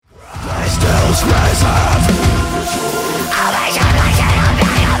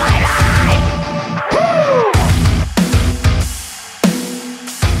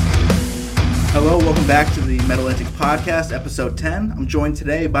Hello, welcome back to the Metal Antics Podcast, episode 10. I'm joined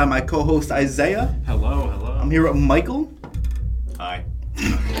today by my co-host Isaiah. Hello, hello. I'm here with Michael. Hi.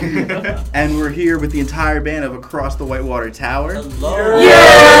 And we're here with the entire band of Across the Whitewater Tower. Hello.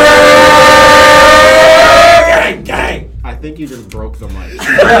 Yeah! Gang, gang. I think you just broke the mic.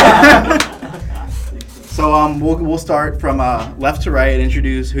 So we'll start from left to right,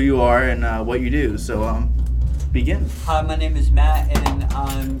 introduce who you are and what you do. So begin. Hi, my name is Matt, and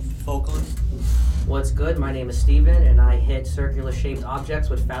I'm vocalist. What's good? My name is Steven, and I hit circular-shaped objects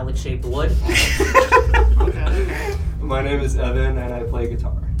with phallic-shaped wood. Okay. My name is Evan, and I play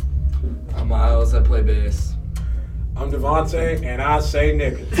guitar. I'm Miles, I play bass. I'm Devontae, and I say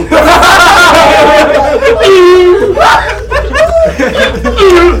nigga.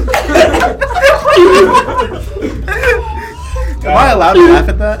 Am I allowed to laugh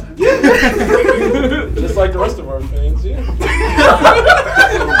at that? Just like the rest of our fans, yeah.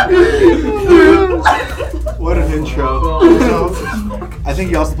 What an intro. I think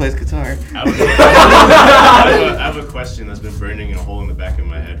he also plays guitar. I have a question that's been burning a hole in the back of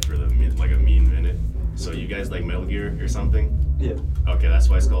my head for like a mean minute. So you guys like Metal Gear or something? Yeah. Okay, that's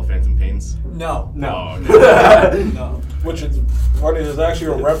why it's called Phantom Pains? No. No. No. Which is funny, there's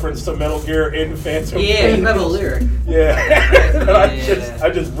actually a reference to Metal Gear in Phantom. Yeah, you have a lyric. Yeah. Yeah. I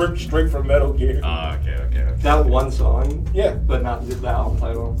just ripped straight from Metal Gear. Okay. That one song, Yeah. but not the album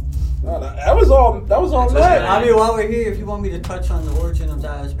title. No, that was all Matt. I mean, while we're here, if you want me to touch on the origin of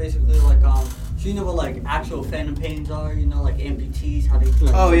that, it's basically like, so you know what, like, actual phantom pains are? You know, like, amputees, how they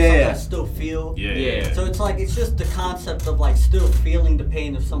sometimes still feel? Yeah. So it's just the concept of, like, still feeling the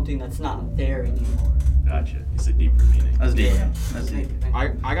pain of something that's not there anymore. Gotcha. It's a deeper meaning. That's deep. Yeah. That's deep.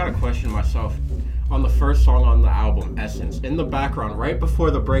 I got a question myself. On the first song on the album, Essence, in the background, right before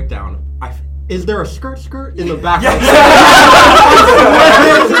the breakdown, is there a skirt in the background?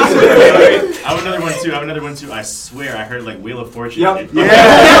 I have another one too. I swear I heard like Wheel of Fortune. Yep. Thank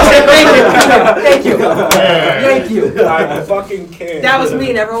you. Thank you. I fucking can't. That was me,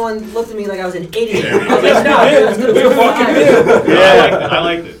 and everyone looked at me like I was an idiot. I was like, Yeah, no, that's good. we fucking did. Yeah, I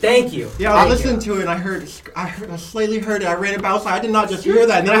liked it. Thank you. Yeah, I listened to it and I slightly heard it. I ran about, so I did not just hear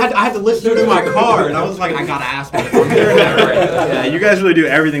that. And then I had to listen to it in my car, and I was like, I gotta ask me if I'm hearing that right. Yeah, you guys really do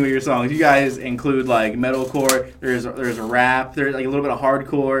everything with your songs. You guys include like metalcore. There's a rap. There's like a little bit of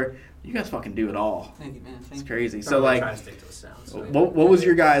hardcore. You guys fucking do it all. Thank you, man. It's crazy. So like, trying to stick to the sounds. what was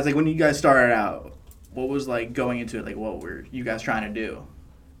your guys like when you guys started out? What was like going into it? Like, what were you guys trying to do?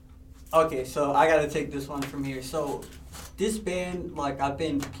 Okay, so I gotta take this one from here. So this band, like, I've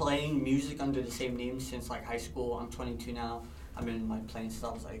been playing music under the same name since like high school. I'm 22 now. I've been like playing since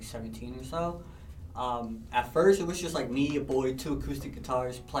I was like 17 or so. At first it was just like me, a boy, 2 acoustic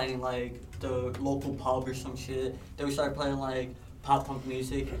guitars, playing like the local pub or some shit. Then we started playing like pop punk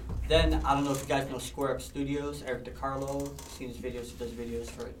music. Then I don't know if you guys know Square Up Studios, Eric DiCarlo. Seen his videos. He does videos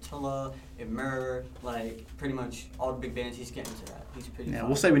for Attila, Emir, like pretty much all the big bands. He's getting into that. He's pretty. Yeah, fun.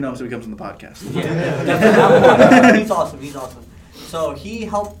 we'll say we know him so he comes on the podcast. Yeah, definitely. He's awesome. So he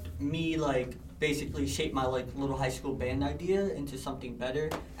helped me like basically shape my like little high school band idea into something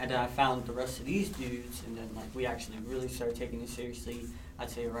better, and then I found the rest of these dudes, and then like we actually really started taking it seriously. I'd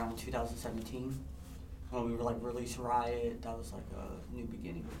say around 2017 when we were like released Riot. That was like a new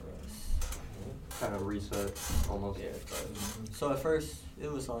beginning for us. Kind of reset, almost. Yeah. So at first it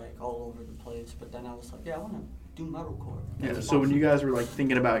was like all over the place, but then I was like, yeah, I want to do metalcore. Yeah. So when you guys were like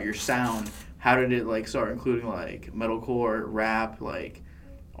thinking about your sound, how did it like start including like metalcore, rap, like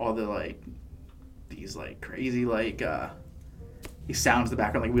all the like these like crazy like these sounds in the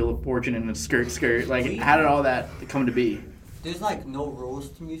background like Wheel of Fortune and a skirt like how did all that come to be? There's like no rules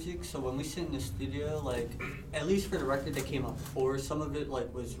to music, so when we sit in the studio, like at least for the record that came out before, some of it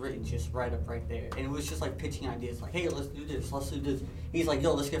like was written just right up right there, and it was just like pitching ideas like, hey, let's do this. He's like,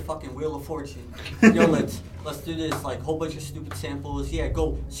 yo, let's get fucking Wheel of Fortune. Yo, let's do this, like whole bunch of stupid samples. Yeah,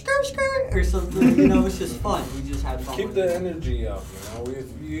 go skirt or something. You know, it's just fun. We just had fun. Keep with the it. energy up,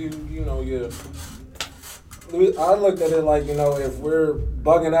 I looked at it like, if we're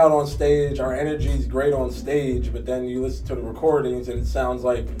bugging out on stage, our energy's great on stage, but then you listen to the recordings and it sounds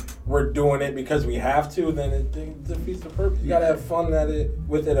like we're doing it because we have to, then it defeats the purpose. You gotta have fun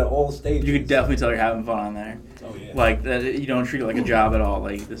with it at all stages. You could definitely tell you're having fun on there. Oh, yeah. Like that, you don't treat it like a job at all.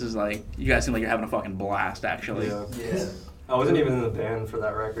 Like this is like you guys seem like you're having a fucking blast actually. Yeah. I wasn't even in the band for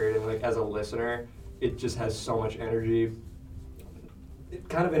that record, and like as a listener, it just has so much energy.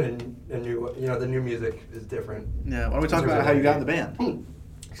 Kind of in a new, the new music is different. Yeah. Why don't we talk about how you got in the band?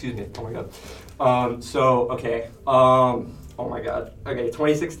 Excuse me. Oh my god. Oh my god. Okay,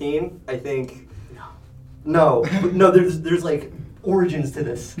 2016. I think. No. There's like origins to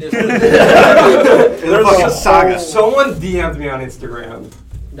this. There's There's like a saga. Someone DM'd me on Instagram.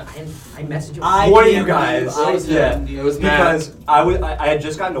 No, I messaged you. One of you DM'd guys. I Yeah. DM'd you. It was Matt. Because I had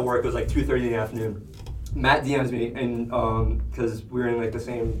just gotten to work. It was like 2:30 in the afternoon. Matt DMs me, and because we were in like the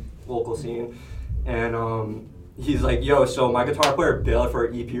same local scene, and he's like, "Yo, so my guitar player bailed for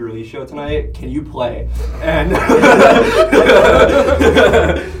our EP release show tonight. Can you play?" And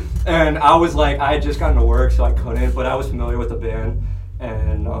and I was like, I had just gotten to work, so I couldn't, but I was familiar with the band,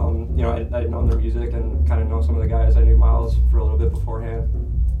 and you know, I'd known their music and kind of know some of the guys. I knew Miles for a little bit beforehand,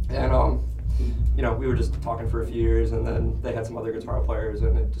 and you know, we were just talking for a few years, and then they had some other guitar players,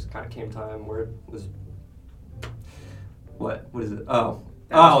 and it just kind of came time where it was. What is it? The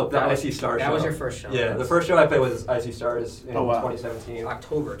IC Stars show. That was your first show. Yeah, the first show I played was IC Stars in 2017.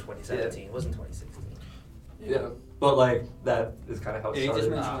 October 2017. It wasn't 2016. Yeah, but like that is kind of how it Yeah, you just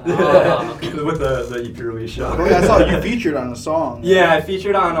started. mentioned okay. With the EP release show. Oh, yeah, I saw you featured on a song. Yeah, I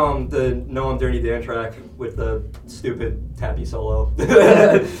featured on the No I'm Dirty Dan track with the stupid tappy solo.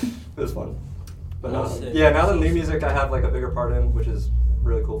 It was fun. But Oh, sick. yeah, now the new music I have like a bigger part in, which is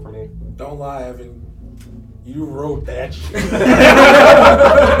really cool for me. Don't lie, Evan. You wrote that shit.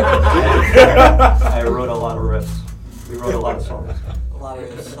 I wrote a lot of riffs. We wrote a lot of songs.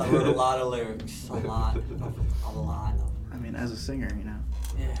 I wrote a lot of lyrics. A lot. I mean, as a singer, you know.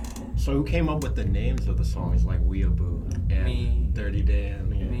 Yeah. So who came up with the names of the songs like Weeaboo and Me. Dirty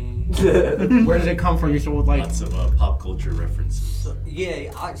Dan? Yeah. Me. Where did it come from? You said like Lots of pop culture references. So,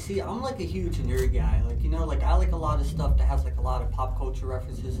 yeah, I'm like a huge nerd guy. Like, you know, like I like a lot of stuff that has like a lot of pop culture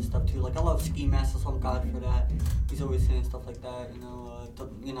references and stuff too. Like I love Ski Mask, so I'm God for that. He's always saying stuff like that. You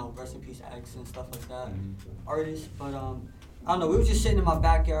know, rest in peace X and stuff like that. Artists, but I don't know. We were just sitting in my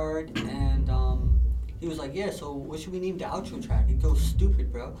backyard and he was like, "Yeah, so what should we name the outro track?" He goes,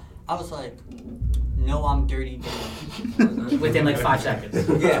 "Stupid, bro." I was like, "No, I'm Dirty Dan." Within like 5 seconds.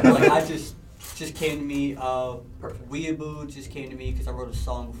 Yeah, like I just came to me. Weeaboo just came to me because I wrote a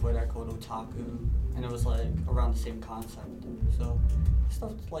song before that called Otaku, and it was like around the same concept. So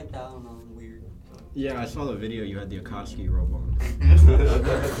stuff like that, I don't know, weird. yeah, I saw the video. You had the Akatsuki robe on.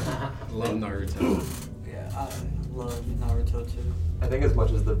 Love Naruto. Yeah, I love Naruto too. I think as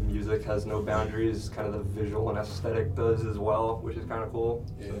much as the music has no boundaries, kind of the visual and aesthetic does as well, which is kind of cool.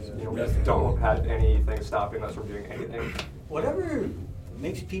 Yeah, So, you know, we definitely. don't have anything stopping us from doing anything. Whatever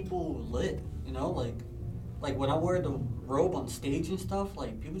makes people lit, you know, like when I wear the robe on stage and stuff,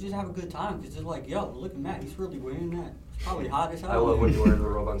 like people just have a good time because they're like, "Yo, look at Matt, he's really wearing that. It's probably hot as hell." I love when you wear the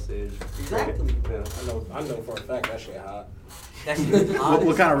robe on stage. Exactly. Yeah. I know for a fact that shit hot. That shit is hot What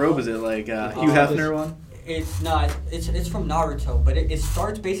as kind of robe is it? Like Hugh Hefner one? It's not. It's from Naruto, but it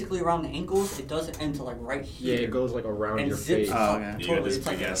starts basically around the ankles. It doesn't end to like right Yeah, here. it goes like around and your zips face. Oh, up. okay. You got Totally. this It's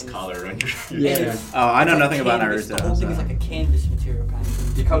like big ass a- collar around your Yeah. and it's- Oh, I know it's like nothing about canvas. Naruto. The whole thing is so. like a canvas material kind of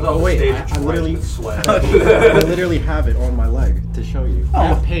thing. He comes Oh, off wait, the stage I drenched literally- with sweat. I literally have it on my leg to show you. I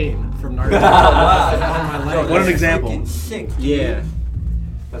have pain from Naruto. on my leg. What an That's example. freaking sick. Dude. Yeah.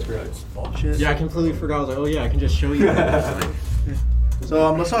 That's great. Shit. Yeah, I completely forgot. I was like, oh yeah, I can just show you.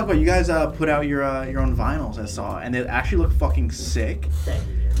 So let's talk about you guys. Put out your own vinyls. I saw, and they actually look fucking sick. Thank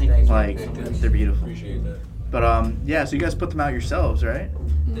you. Thank you. Like they're beautiful. Appreciate that. But yeah, so you guys put them out yourselves, right?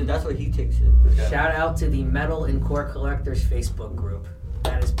 Dude, that's what he takes it. Shout out to the Metal and Core Collectors Facebook group.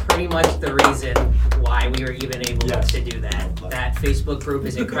 That is pretty much the reason why we were even able Yes. to do that. That Facebook group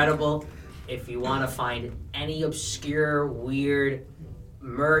is incredible. If you want to find any obscure, weird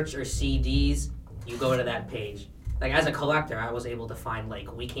merch or CDs, you go to that page. Like as a collector, I was able to find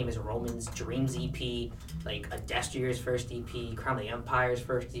like We Came as Romans, Dreams EP, like Adestrier's first EP, Crown of the Empire's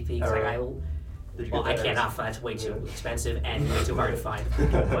first EP. 'Cause, like, Did you well, get I that? cannot find. That's way too expensive and way too hard to find.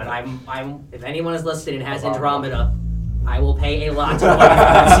 But I'm. If anyone is listening and has Andromeda, I will pay a lot of money for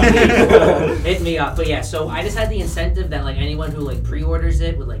that CD. Hit me up. But yeah, so I just had the incentive that like anyone who like pre-orders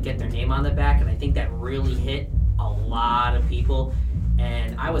it would like get their name on the back, and I think that really hit a lot of people.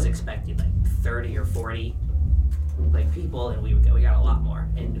 And I was expecting like 30 or 40 like people, and we got a lot more.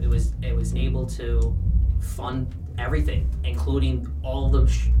 And it was able to fund everything, including all the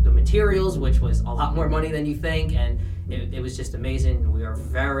materials, which was a lot more money than you think, and it was just amazing. We are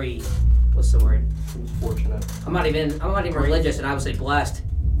very, what's the word? Fortunate. I'm not even religious, and I would say blessed,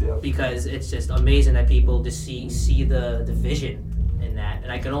 Yeah. because it's just amazing that people just see the vision in that,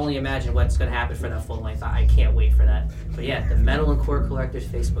 and I can only imagine what's going to happen for that full length. I can't wait for that. But yeah, the Metal and Core Collectors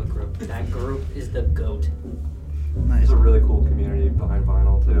Facebook group. That group is the GOAT. Nice. There's a really cool community behind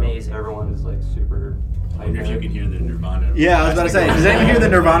vinyl too. Amazing. Everyone is like super I wonder if you can hear the Nirvana. Yeah, I was about to say, does anyone hear the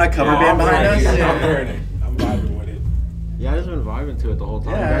Nirvana cover band behind us? I'm hearing it. I'm vibing with it. Yeah, I just been vibing to it the whole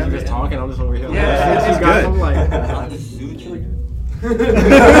time. Yeah, You guys are yeah. just talking. I'm just over here. Yeah, like, it's you guys, good. I'm like, I'm just zooting.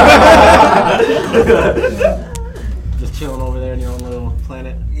 just chilling over there in your own little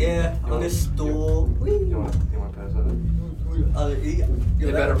planet. Yeah, on this stool. You want to pass that?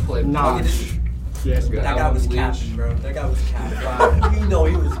 You better play. Nah. Okay, this- Yes, That guy was capping, bro. That guy was capping. You know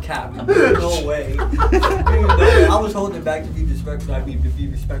he was capping. No way. I was holding it back to be disrespectful. I mean, to be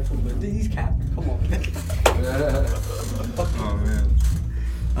respectful, but he's capping. Come on. Oh man.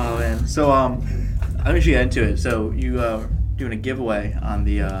 Oh man. So let me just get into it. So you doing a giveaway on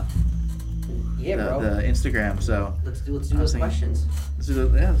the Yeah, bro. the Instagram. So Let's do I was those thinking- questions. let's do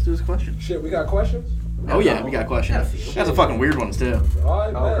this question. Shit, we got questions? Oh yeah, we got questions. Got a few. Got some fucking weird ones too.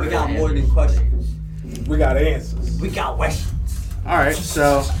 All right, We man. got more than questions. We got answers. We got questions. All right.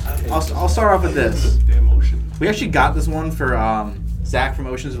 So I'll start off with this. Damn ocean. We actually got this one for Zach from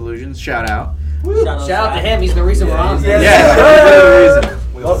Oceans of Illusions. Shout out. Shout Shout out to him. He's the reason we're on. Yeah. Yeah. That's the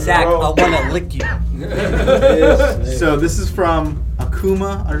reason. Zach, I wanna lick you. So this is from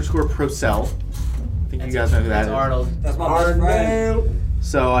Akuma_Procell. I think you guys know who that That's is. Arnold. That's my best friend.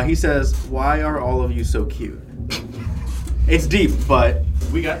 So he says, "Why are all of you so cute?" It's deep, but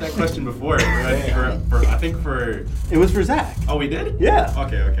We got that question before. I think for. it was for Zach. Oh, we did? Yeah.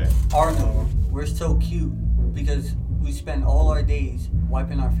 Okay. Arnold, we're so cute because we spend all our days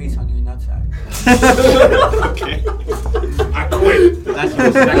wiping our face on your nutsack. Okay. I quit. That's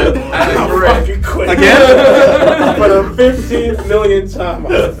your second one. I fucking quit. Again? For the 15th millionth time,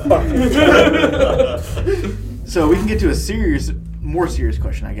 I fucking quit. So we can get to a more serious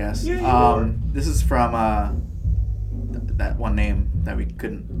question, I guess. This is from that one name that we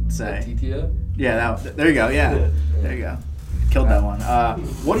couldn't say. TTA? Yeah, there you go. Yeah, there you go. Killed that one.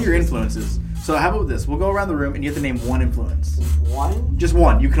 What are your influences? So how about this? We'll go around the room and you have to name one influence. One? Just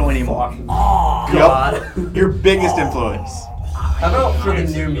one. You can only name one. Oh, Yup. Your biggest influence. How about for the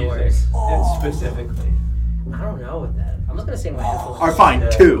new music Oh. specifically? I don't know with that. I'm just gonna say my influence. All right, fine.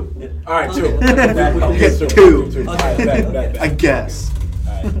 Two. All right, two. You get Two. two. All right, bet. I guess.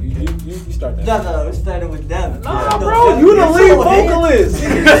 All right, you start that. No, it started with Devin. Nah, bro, you the lead vocalist.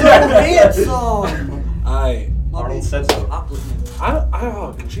 You're so handsome. Alright. Arnold said so.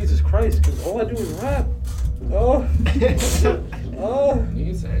 Oh, Jesus Christ, because all I do is rap. Oh. You can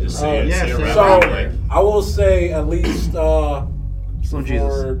say it. Just say it. yeah, say it say it. around, So, like, I will say at least Slim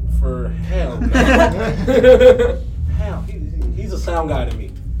Jesus. for him. Hell, he's a sound guy to me.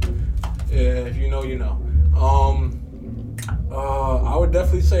 Yeah, if you know, you know. I would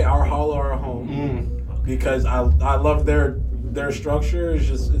definitely say Our Hollow, Our Home, because I love their structure. It's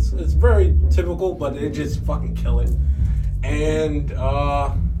just it's very typical, but they just fucking kill it. And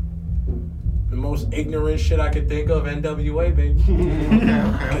the most ignorant shit I could think of, NWA, baby.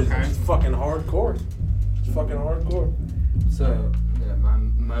 Okay. It's fucking hardcore. It's fucking hardcore. So, yeah,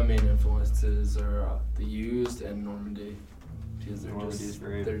 my main influences are The Used and Normandy. Because Normandy's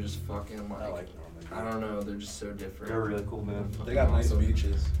great. they're just fucking like, I don't know, they're just so different. They're really cool, man. They got nice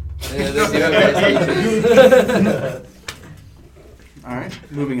beaches. Yeah, they do have nice beaches. All right,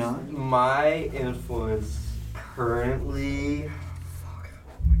 moving on. My influence currently, oh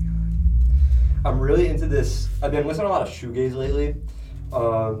my god, I'm really into this. I've been listening to a lot of shoegaze lately.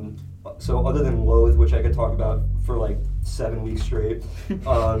 So other than Loathe, which I could talk about for like 7 weeks straight,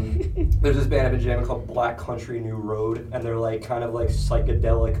 there's this band I've been jamming called Black Country New Road, and they're like kind of like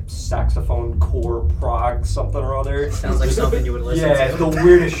psychedelic saxophone core prog something or other. Sounds like something you would listen Yeah, to. it's the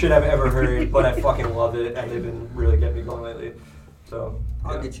weirdest shit I've ever heard, but I fucking love it, and they've been really getting me going lately. So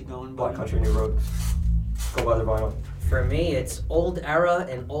I'll yeah. get you going, Black buddy. Country New Road. Go buy their vinyl. For me, it's old era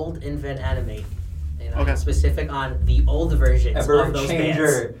and old invent animate. And Okay. I'm specific on the old versions of those bands.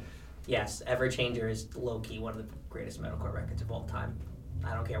 Everchanger. Yes, Everchanger is low-key one of the greatest metalcore records of all time.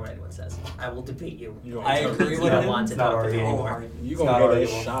 I don't care what anyone says. I will debate you. I agree You with don't him. want to It's not talk to me arguable. anymore. You It's not gonna get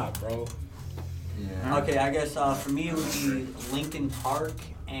a arguable. shot, bro. Yeah. Okay, I guess for me it would be Linkin Park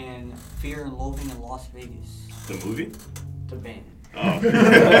and Fear and Loathing in Las Vegas. the movie? The band. Oh.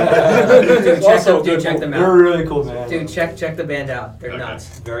 Dude, check them They're out. really cool, man. Dude, check the band out. They're Okay.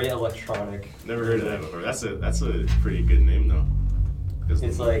 nuts. Very electronic. Never heard of that before. That's a pretty good name though. 'Cause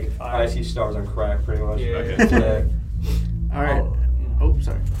It's like I see stars on crack, pretty much. Yeah. Okay. Yeah. All right. Oh,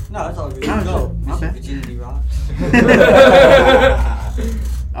 sorry. No, it's all good. No, Go. my bad. Virginity rocks.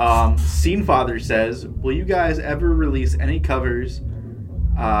 Scene Father says, "Will you guys ever release any covers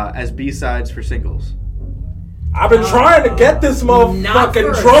as B-sides for singles?" I've been trying to get this Not motherfucking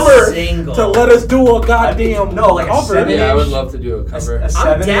for a drummer single. to let us do a goddamn no, like a cover. 7-inch. Yeah, I would love to do a cover. A I'm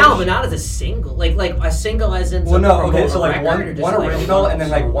 7-inch? down, but not as a single. Like a single as in. Well, no, promote okay, a so like record or one just one like a original one and then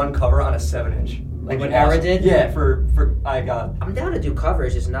like song? one cover on a 7-inch. Like Would what be Era awesome. did? Yeah, for I got. I'm down to do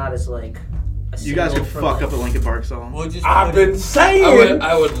covers, just not as like. A You guys single could for, fuck like- up a Linkin Park song. We'll just I've been saying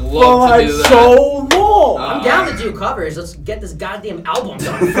I would for love like to do that. so long. I'm down to do covers. Let's get this goddamn album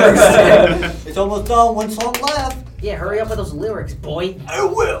done first. It's almost done. One song left. Yeah, hurry up with those lyrics, boy. I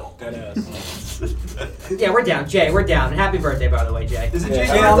will. That ass. Yeah, we're down. Jay, we're down. Happy birthday, by the way, Jay. Is it Yeah.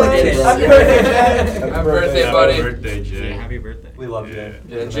 Jason's Yeah, birthday? it is. Happy birthday, Jay. Happy birthday, buddy. Happy birthday, Jay. Happy birthday. We love Jay.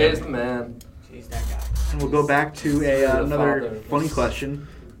 Yeah, Jay's the man. She's that guy. And we'll go back to The another father. funny question.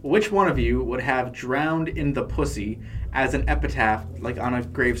 Which one of you would have drowned in the pussy as an epitaph, like on a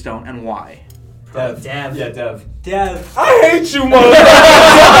gravestone, and why? Dev. Dev. Yeah, Dev. Dev. I hate you, motherfucker.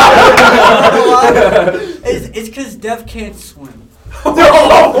 It's because Dev can't swim.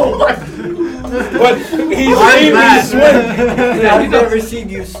 But he's seen me swim. I've never seen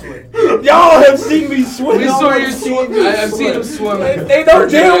you swim. Y'all have seen me swim. We Y'all saw have you seen swim. me I've seen him swimming. They don't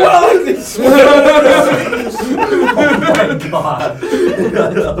damn well like this swim. Oh my god.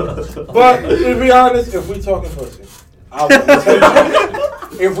 But to be honest, if we talking pussy, I would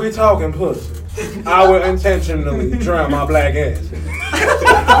intentionally, if we talking pussy, I would intentionally drown my black ass.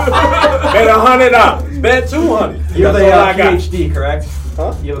 Bet $100. Bet $200. You have That's a all I got. PhD, correct?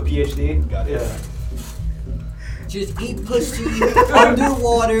 Huh? You have a PhD? Got it. Yeah. Just eat pussy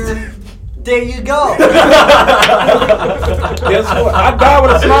underwater. There you go. Guess what? I die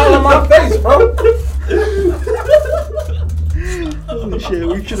with a smile on my face, bro. Holy shit,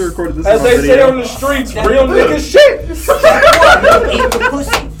 we should have recorded this As on they video. say on the streets, real nigga shit. Step 1, eat the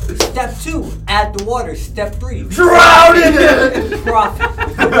pussy. Step 2, add the water. Step 3, Drown in it. profit.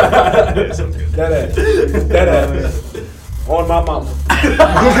 Yeah, sounds good. That ass. On my mama.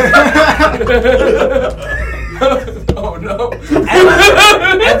 Oh no.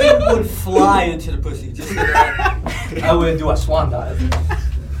 Evan would fly into the pussy. Just like that. I would do a swan dive.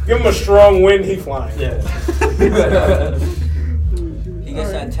 Give him a strong wind, he flying. Yeah. He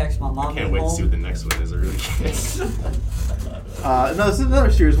gets that text, my mom Can't at wait to see what home. the next one is. I really can't. No, this is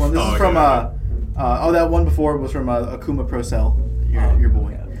another serious one. This Oh, is okay, from okay. that one before was from Akuma Procell, your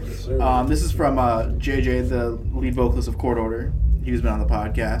boy. This is from JJ, the lead vocalist of Court Order. He's been on the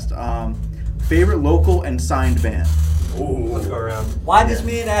podcast. Favorite local and signed band. Let's go around. Why this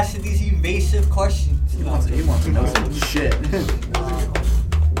man asking these evasive questions? He wants to know some shit.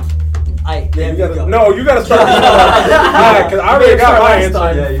 You gotta start. Alright, cause I already got my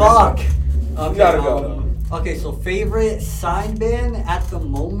answer. Yeah, you Fuck. You gotta go. Okay, so favorite signed band at the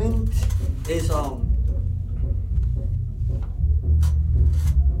moment is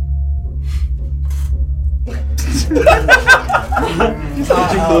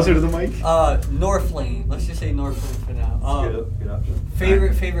Inching closer to the mic. North Lane. Let's just say North Lane for now. Good option.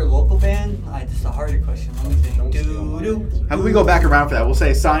 Favorite local band? This is a harder question. Let me think. Don't steal my Doo-doo. answer. How about we go back around for that? We'll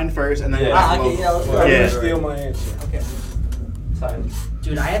say signed first and then Yeah. go back to Okay, local. yeah, let's go. Well, Yeah. you steal my answer. Okay. Signed.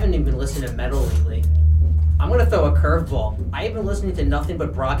 Dude, I haven't even been listening to metal lately. I'm gonna throw a curveball. I have been listening to nothing but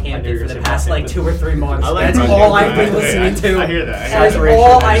I knew Brockhampton you for were the saying past like Brockhampton. 2 or 3 months. I like That's Brockhampton. all I've been I listening to. I hear that. That is Saturation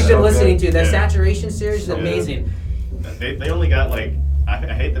all is I've so been listening good. to. That Yeah. Saturation series is Yeah. amazing. They only got like I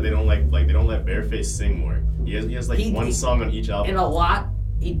hate that they don't they don't let Bareface sing more. He has like He- one he- song on each album. And a lot,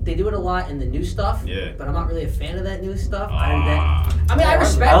 they do it a lot in the new stuff. Yeah. But I'm not really a fan of that new stuff. Ah. I mean, I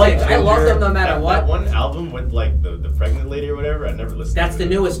respect I like it. I love Ginger. them no matter That what. one album with like the pregnant lady or whatever, I never listened That's to the it.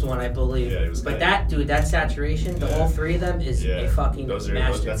 newest one, I believe. Yeah, it was but good. that dude, that Saturation, the Yeah. all 3 of them is a fucking those are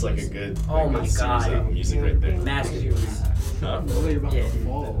masterpiece. that's like a good Oh like, my good series God. of music right there. Masterpiece. Huh? Yeah.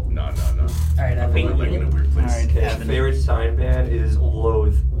 No. All right, I'm like in a weird place. Alright. Okay, Evan. favorite sign band is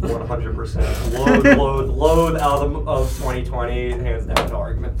Loathe, 100%. Loathe album of 2020, hands down, no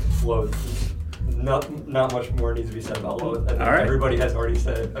argument. Loathe. Not much more needs to be said about Loathe. I think Alright. everybody has already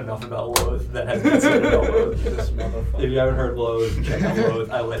said enough about Loathe that has been said about Loathe. This motherfucker. If you haven't heard Loathe, check out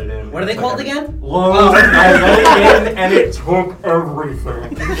Loathe. I let it in. What are they It's called like again? Loathe. I let it in and it took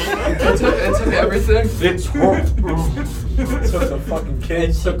everything. It took everything. It took Took the fucking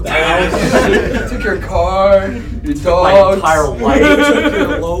kids, took the house. It took your car, your my dogs. entire life. Took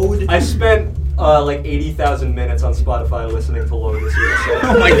your load. I spent like 80,000 minutes on Spotify listening to Loathe this year. So.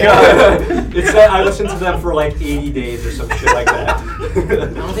 Oh my God. It's that I listened to them for like 80 days or some shit like that. I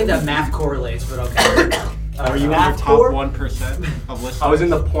don't think that math correlates, but okay. Are you in Math the top core? 1% of listeners? I was in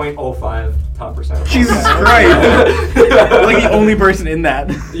the 0.05 top percent. Jesus Christ. You're like the only person in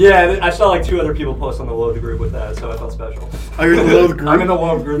that. Yeah, I saw like 2 other people post on the Loathe group with that, so I felt special. Oh, you're in the Loathe group? I'm in the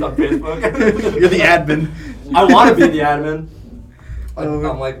Loathe group on Facebook. You're the admin. I want to be the admin.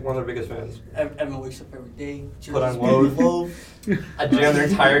 I'm like one of their biggest fans. Evan wakes up every day. Put on Loathe. I jam their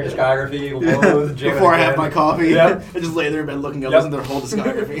entire discography. Loathe, jam it Before I have again. my coffee, Yep. I just lay there in bed looking up, Yep. listen to their whole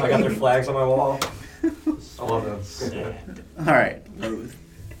discography. I got their flags on my wall. I love them. All right, Loathe.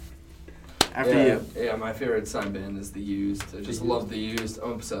 After yeah, you. Yeah, my favorite sign band is The Used. I just love The Used.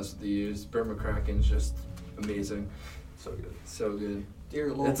 I'm obsessed with The Used. Burt McCracken's just amazing. So good. So good.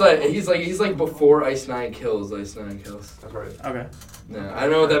 Dear Lord. It's like he's like before Ice Nine Kills. Ice Nine Kills. That's right. Okay. No, I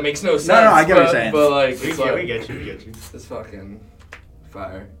know that makes no sense. No, I get what you're saying. But like, We it's get, like we get you. We get you. it's fucking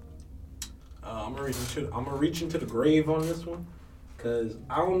fire. I'm gonna reach into the grave on this one, cause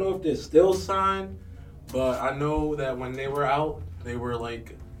I don't know if they're still signed, but I know that when they were out, they were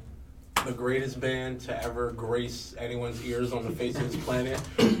like the greatest band to ever grace anyone's ears on the face of this planet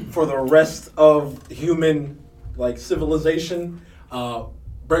for the rest of human like civilization.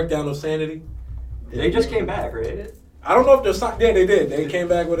 Breakdown of Sanity. They just came back, right? I don't know if they're signed. Yeah, they did. They came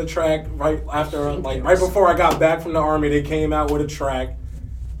back with a track right after, like right before I got back from the army. They came out with a track.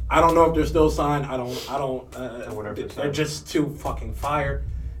 I don't know if they're still signed. I don't. wonder if they're They're signed. just too fucking fire,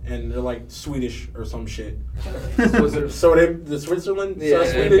 and they're like Swedish or some shit. Switzerland. So the Switzerland, Yeah,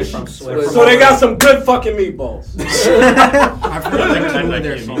 Swedish. from So Switzerland. they got some good fucking meatballs. I've heard like I two like of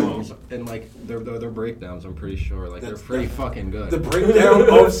their you, songs and like their breakdowns. I'm pretty sure like they're That's- pretty fucking good. The breakdown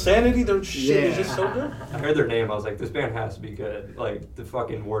of Sanity, their shit is just so good. I heard their name. I was like, this band has to be good. Like the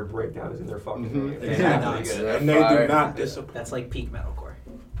fucking word breakdown is in their fucking name. They have to be Yeah. good. And they do Fire. not disappoint. That's like peak metalcore.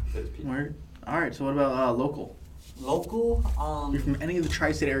 It's peak. Word. All right. So what about local? Local, You're from any of the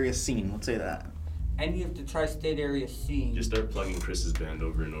tri-state area scene. Let's say that. any of the tri-state area scene. Just start plugging Chris's band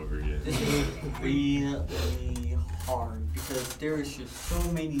over and over again. This is really hard because there is just so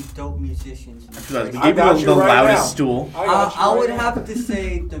many dope musicians. in the Because we tri-state. I gave got you you the right loudest now. stool. I would have to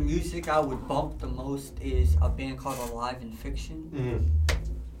say the music I would bump the most is a band called Alive in Fiction. Mhm.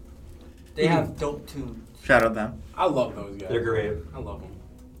 They have dope tunes. Shout out them. I love those guys. They're great. I love them.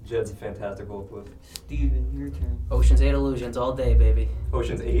 Jed's a fantastic vocalist. Steven, your turn. Ocean's 8 Illusions all day, baby.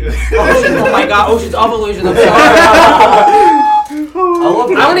 Ocean's 8. Oh my god, Ocean's of Illusions. I'm sorry.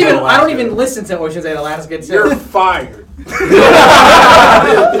 I don't even listen to Ocean's 8 Alaska. You're fired.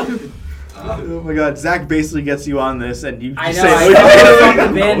 Oh my god, Zach basically gets you on this, and you I just know. say. I know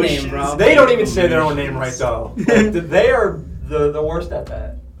the band name, bro. They don't even say their own name right though. Like, they are the worst at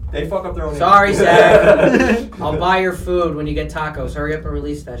that. They fuck up their own Sorry, name. Zach. I'll buy your food when you get tacos. Hurry up and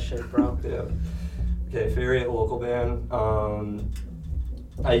release that shit, bro. Yeah. Okay, favorite local band.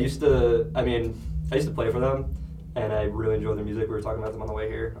 I used to play for them, and I really enjoyed their music. We were talking about them on the way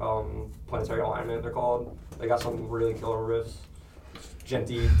here. Planetary Alignment, they're called. They got some really killer riffs,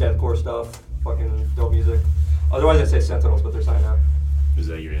 genty deathcore stuff, fucking dope music. Otherwise, I'd say Sentinels, but they're signed now. Was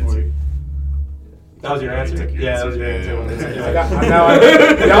that your answer? That was your answer? Took your Yeah, that answer. was your answer. When they said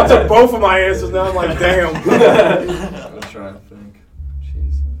Yeah. Y'all took both of my answers. Now I'm like, damn. I'm trying to think.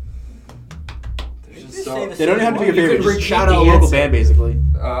 Jeez. There's just so. They don't have to be your You favorite. could Just repeat shout the out a local answer. band, basically.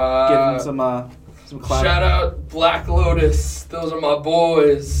 Give them some clout. Shout out Black Lotus. Those are my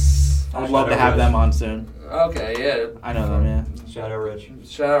boys. I would love to have them on soon. Okay, yeah. I know them, yeah. Shout out Rich.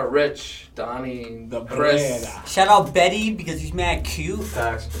 Shout out Rich, Donnie, The Chris. bread. Shout out Betty because he's mad cute.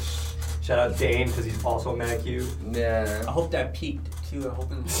 Facts. Shout out Dane because he's also mad cute. Yeah. I hope that peaked too. I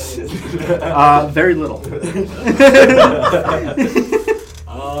hope Very little.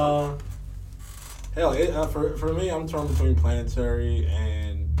 Hell, for me, I'm torn between Planetary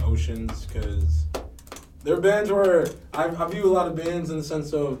and Oceans because they're bands where I view a lot of bands in the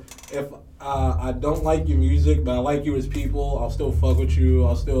sense of if I don't like your music, but I like you as people, I'll still fuck with you.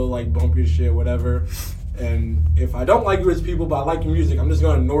 I'll still like bump your shit, whatever. And if I don't like you as people, but I like your music, I'm just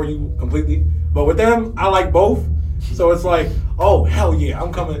gonna ignore you completely. But with them, I like both. So it's like, oh hell yeah,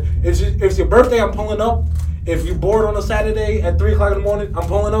 I'm coming. If it's your birthday, I'm pulling up. If you're bored on a Saturday at 3 o'clock in the morning, I'm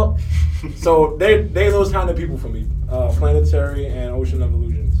pulling up. So they those kind of people for me. Planetary and Ocean of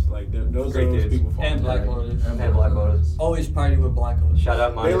Illusions. Like those Great are those dudes. people for And me. Black Lotus. And Black Lotus. Always party with Black Lotus. Shout out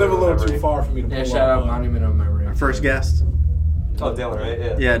They Monument live a of little Memory. too far for me to pull Yeah, up. shout out Monument of Memory. Our first guest. Oh, Dylan, right?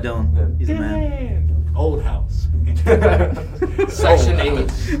 Yeah. Yeah, Dylan. Yeah. He's a man. Old house. Section 8.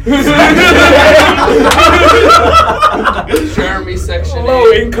 Jeremy, Section 8.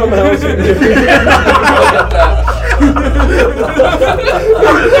 Low income housing. Look at that.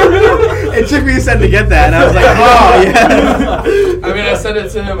 It took me a second to get that, and I was like, oh, yeah. I mean, I sent it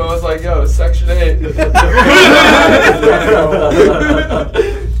to him. I was like, yo, Section 8.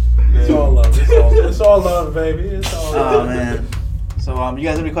 It's all love. It's all love, baby. It's all love. Oh, man. So, you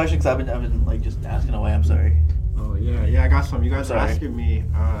guys have any questions? I've been like just asking away. I'm sorry. Oh yeah, I got some. You guys are Sorry. asking me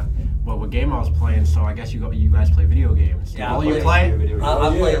what game I was playing. So I guess you guys play video games. Yeah, All I you play- play? I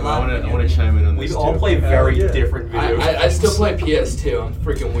play a lot. I want to chime in on We this all too. play very yeah. different video games. I still play PS2. I'm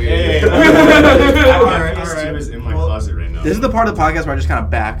freaking weird. Hey, Alright, PS2 alright. is in my Well, closet right now. This is the part of the podcast where I just kind of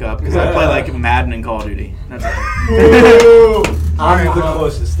back up because I play like Madden and Call of Duty. That's it. I'm the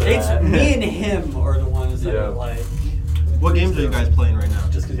closest to It's that. me and him are the ones that Yeah. are like. What games are you guys playing right now?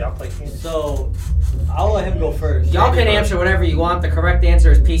 Just because y'all play games. So, I'll let him go first. Y'all can answer whatever you want. The correct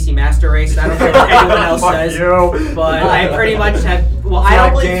answer is PC Master Race. I don't care what anyone else says. But I pretty much have. Well, I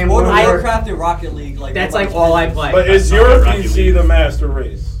don't play World of I- Warcraft and Rocket League. Like That's like nobody's all I business. play. But is That's your not Rocket PC League. the master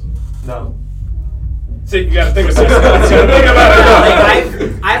race? No. See, you gotta think about it. You gotta think about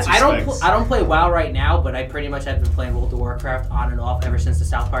it. I don't play WoW right now, but I pretty much have been playing World of Warcraft on and off ever since the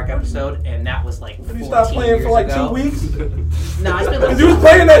South Park episode, and that was like 14 You stopped playing years for like ago. 2 weeks? No, it's been Because you was like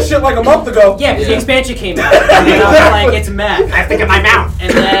playing that shit like a month ago. yeah, because the Yeah. expansion came out, and then I was like, it's mad. I have to get my mount,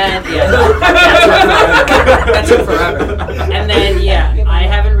 and then that's it forever. And then yeah, I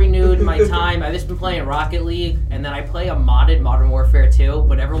haven't renewed my time. I've just been playing Rocket League, and then I play a modded Modern Warfare 2,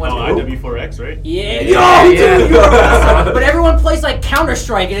 but everyone. Oh, IW4X, right? Yeah. But everyone plays like Counter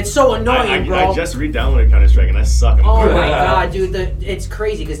Strike, and it's so annoying, bro. I just re-downloaded Counter-Strike and I suck. I'm Oh good. my god, dude, it's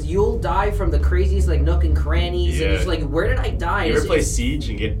crazy because you'll die from the craziest like nook and crannies, and Yeah. it's like, where did I die? You ever It's- play it's- Siege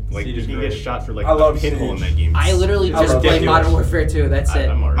and get like Siege you is can great. get shot for like I a love pinhole in Siege. that game. I literally I just love play it. Modern Warfare 2. That's it.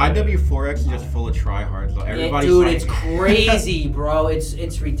 I'm alright. IW4X is just full of tryhards. Though. Everybody's Dude, like, it's crazy, bro.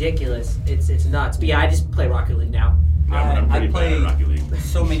 It's ridiculous. It's nuts. But yeah, I just play Rocket League now. Yeah, I'm I pretty bad play at Rocket League.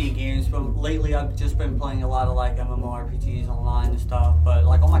 so many games, but lately I've just been playing a lot of like MMORPGs online and stuff. But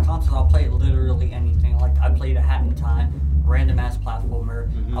like on my console, I'll play literally anything. Like I played a Hat in Time, random ass platformer.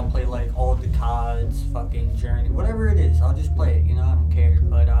 I'll play like all the CODs, fucking Journey, whatever it is. I'll just play it. You know, I don't care.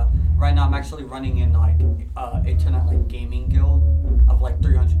 But right now I'm actually running in like internet like gaming guild of like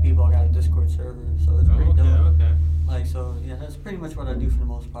 300 people. I got a Discord server, so it's pretty dope. okay. Like so, yeah, that's pretty much what I do for the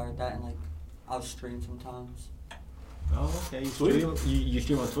most part. That and like I'll stream sometimes. Oh, okay. Sweet. You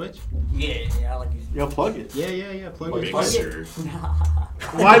stream on Twitch? Yeah, I like you. Yo, plug it. Yeah. Plug Big it. Sur.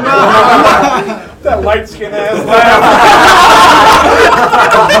 Why not? That light skin ass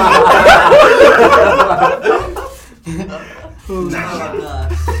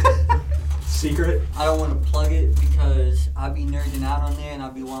Secret? I don't want to plug it because I be nerding out on there and I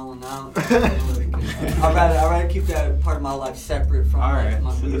be wilding out. I'd rather keep that part of my life separate from Alright.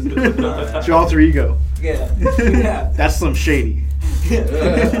 my music. It's your alter ego. Yeah. That's Slim Shady.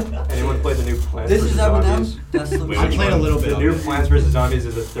 Anyone play the new Plants This vs. is Zombies? Eminem. That's the Wait, I which played a one? little bit The of new it. Plants vs. Zombies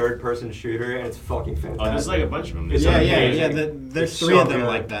is a third-person shooter, and it's fucking fantastic. Oh, there's like a bunch of them. It's There's Yeah. amazing. There's It's three so of them good.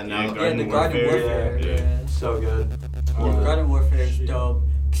 like that now. Yeah, Yeah, Garden the Garden Warfare, Warfare. yeah. Yeah. So good. Yeah, Garden Warfare is dope.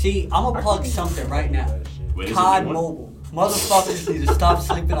 See, I'm gonna plug something right now. Wait, is it COD one? Mobile. Motherfuckers need to stop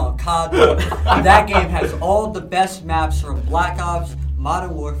sleeping on COD Mobile. That game has all the best maps from Black Ops,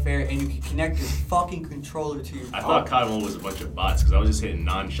 Modern Warfare, and you can connect your fucking controller to your I thought COD Mobile was a bunch of bots because I was just hitting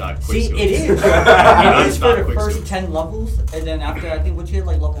non-shot See, quickscopes. it is. It is for Non-stop the first quickscopes. 10 levels, and then after, I think, once you hit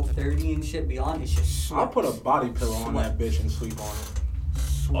like level 30 and shit beyond, it's just I'll sweat. put a body pillow on that bitch and sleep on it.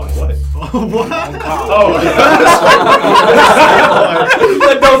 On what? What? On COD. Oh.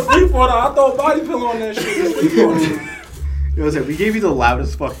 Like, don't sleep on it. I'll throw a body pillow on that shit and sleep on it. Yo, listen, we gave you the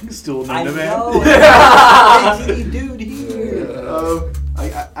loudest fucking stool I known to know. man. Crazy dude here.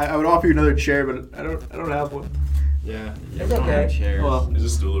 I would offer you another chair, but I don't have one. Yeah. It's okay. Chairs. Well, There's a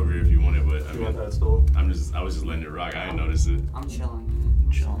stool over here if you want it, but I You want mean, that stool? I was just letting it rock. I didn't notice it. I'm chilling, man.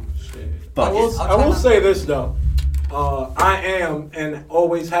 I'm chilling. fuck it. I will say this though. I am and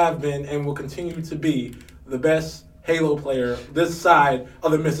always have been and will continue to be the best Halo player this side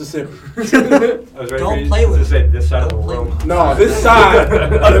of the Mississippi. I was ready Don't for you play with to it. say this side of the Don't play room. with it. No, this side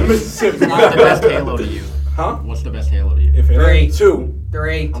of the Mississippi. What's the best Halo to you? Huh? What's the best Halo to you? If it Three. ain't 2,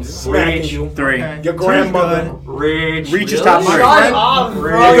 3. I'm smacking Reach. you. 3. Your grandmother. Reach. Reach is Really? top 3. Shut up,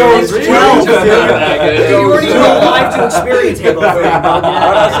 bro. It goes Reach. 12. That It good. You weren't goes even 2. alive to experience Halo 3, bro.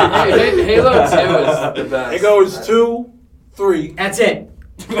 Halo 2 is the best. It goes 2, 3. That's it.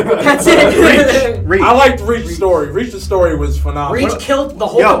 That's it. Reach. I liked Reach's story. Reach's story was phenomenal. Reach killed the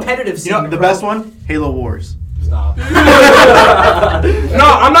whole Yo, competitive you scene. know the bro. best one? Halo Wars. Stop. No,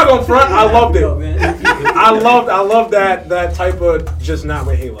 I'm not gonna front. I loved Yo, it. man. I loved that type of just not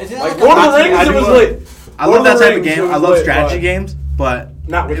with Halo. Is it Like like Lord a- of the Rings, I it do was love- lit. I Lord love that of the type of Rings, game. it I was love lit, strategy but games, but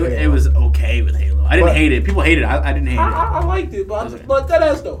Not with Halo. it was okay with Halo. I didn't But- hate it. People hated it. I didn't hate it. I liked it, but that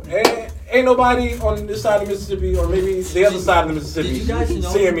ass though. Ain't nobody on this side of Mississippi, or maybe the other side of the Mississippi, Did you guys know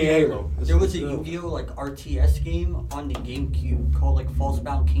seeing me in Halo. There was a Yu-Gi-Oh! Like RTS game on the GameCube called like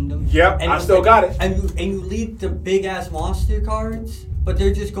Falsebound Kingdom. Yep, And I it's still like- got it. And you lead the big ass monster cards, but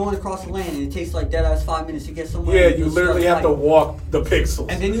they're just going across the land, and it takes like dead ass 5 minutes to get somewhere. Yeah, and you just literally start have to fighting. walk the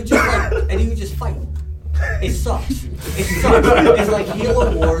pixels. And then you just fight. It sucks. It's like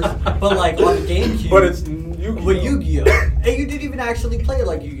Halo Wars, but like on the GameCube. But it's Yu-Gi-Oh. With Yu-Gi-Oh. And you didn't even actually play it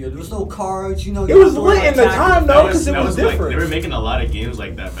like Yu-Gi-Oh. There was no cards, you know. It was lit in the time though, because it That was like, different. they were making a lot of games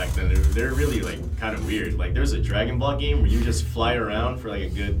like that back then. They're really like kind of weird. Like there's a Dragon Ball game where you just fly around for like a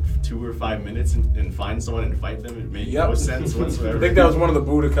good 2 or 5 minutes and find someone and fight them. It made no sense whatsoever. I think that was one of the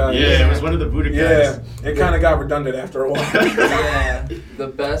Budokai. Yeah, it was one of the Budokai. Yeah, it kind of got redundant after a while. Yeah. The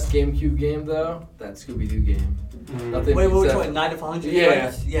best GameCube game though, that Scooby-Doo game. Nothing Wait, beats which that. one? Night of 100 Yeah.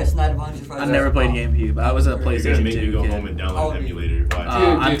 Friends? Yes, Night of 100 Friends. I never played GameCube. I was a You're gonna PlayStation make 2 me go kid. home and download Oh, an emulator. Watch.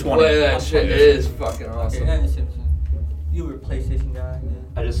 I'm Dude, 20. play that shit. It is fucking awesome. Okay, you were a PlayStation guy. Yeah.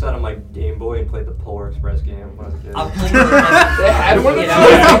 I just sat on my Game Boy and played the Polar Express game when I was a kid. I'm playing They had one of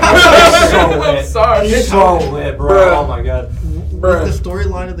It's so those. lit. Sorry. It's so lit, bro. Bruh. Oh my god. Was the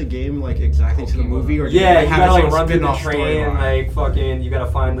storyline of the game like exactly to the movie, or did Yeah, they you have gotta it like sort of run through the spin-off train, storyline? like fucking. You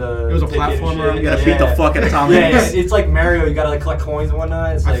gotta find the. It was a ticket and platformer, shit. you You gotta beat the fucking Atomics. Yeah, it's like Mario. You gotta like collect coins and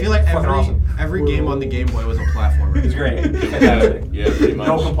whatnot. It's I like feel like fucking awesome. every game on the Game Boy was a platformer. It was great. Fantastic. Yeah, pretty much.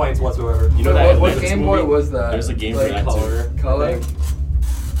 No complaints whatsoever. You know that What Netflix Game Boy movie? was that? There's a game Like for that color. too. Color?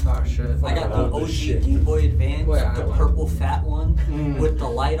 Oh shit. I got the Oh, OG shit. Game Boy Advance, Wait, I the have purple fat one Mm. with the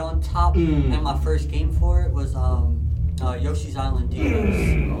light on top. Mm. And my first game for it was Yoshi's Island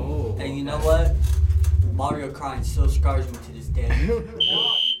Deluxe. Oh. And you know what? Mario crying still scars me to this day.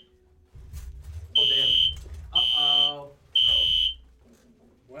 Uh-oh.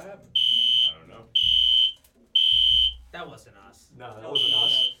 What happened? I don't know. That wasn't us. No, that wasn't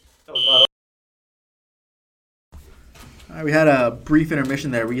us. That was not us. All right, we had a brief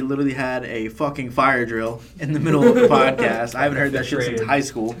intermission there. We literally had a fucking fire drill in the middle of the podcast. I haven't heard that shit since high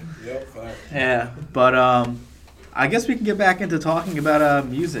school. Yep, fact. Yeah, but I guess we can get back into talking about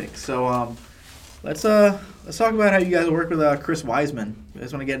music. So let's talk about how you guys work with Chris Wiseman. You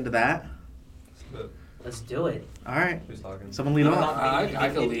guys want to get into that? Let's do it. All right, Who's talking? someone lead off. I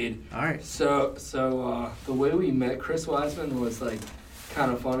can lead. All right. So the way we met Chris Wiseman was like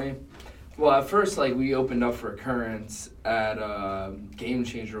kind of funny. Well, at first, like we opened up for Currents at Game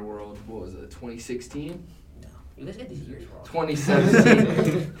Changer World. What was it? 2016, You guys get these years wrong.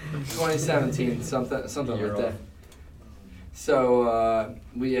 2017, 2017, something Year like that. off. So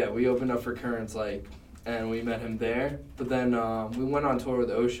we opened up for Currents like, and we met him there. But then we went on tour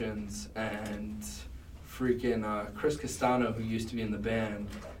with Oceans and freaking Chris Castano, who used to be in the band,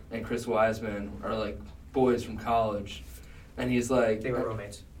 and Chris Wiseman are like boys from college, and he's like They were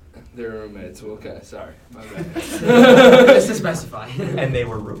roommates. They were roommates. Okay, sorry, my Just bad. to specify. And they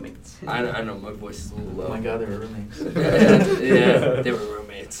were roommates. I know my voice is a little low. Oh my god, they were roommates. Yeah, they were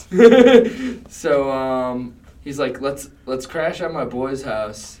roommates. So he's like, let's crash at my boy's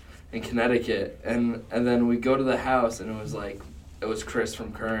house in Connecticut, and then we go to the house, and it was Chris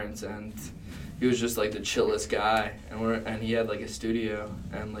from Currents, and he was just like the chillest guy, and he had like a studio,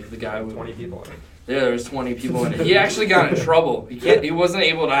 and like the guy would 20 people in it. Yeah, there was 20 people in it. He actually got in trouble. He wasn't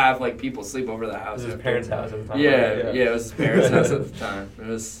able to have like people sleep over the house. This is his after. parents' house at the time. Yeah, right? yeah, it was his parents' house at the time.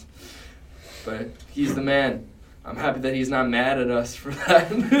 But he's the man. I'm happy that he's not mad at us for that.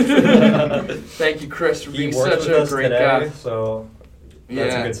 Thank you, Chris, for He being works such with a us great today, guy. so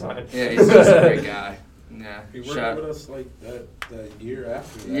that's Yeah, a good sign. yeah, he's just a great guy. Yeah, He worked shout- with us like that year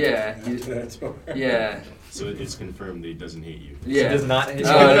after that. Yeah, After that tour. yeah, So it's confirmed that he doesn't hate you. yeah. He does not hate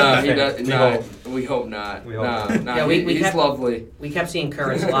No, you. he does. We No, hope. we hope not. We hope No, not. no, Yeah, we he's kept- lovely. We kept seeing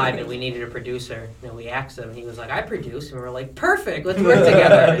Currents live, and we needed a producer. And we asked him, and he was like, "I produce," and we were like, "Perfect, let's work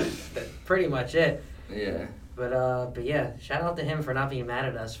together." That's pretty much it. Yeah. But yeah, shout out to him for not being mad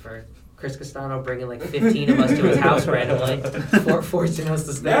at us for Chris Castano bringing like 15 of us to his house randomly, forcing us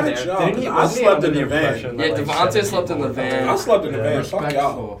to stay Mad at there. y'all. Didn't he- I wasn't he slept under in the impression van. that, Yeah, like, Devontae 7 slept in people the were van. coming? I slept in the Yeah. van. Fuck y'all.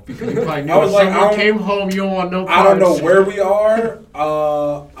 Respectful. Because you probably knew I was if like, someone I don't- came home, you don't want no I don't know parts. where we are.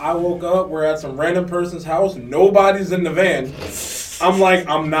 I woke up. We're at some random person's house. Nobody's in the van. I'm like,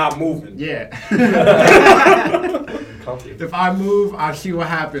 I'm not moving. Yeah. Comfy. If I move, I see what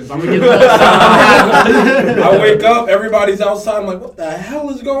happens. I'm gonna get lost. I wake up. Everybody's outside. I'm like, what the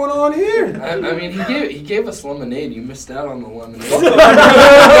hell is going on here? I mean, he gave us lemonade. You missed out on the lemonade.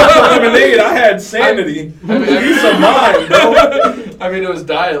 Lemonade. I had sanity. I mean, Peace of mind, bro. I mean, it was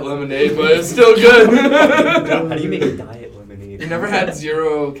diet lemonade, but it's still good. How do you make a diet lemonade? You never had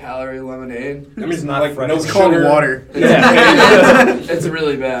 0-calorie lemonade? I mean, It's not like fresh. no It's called sugar. water. It's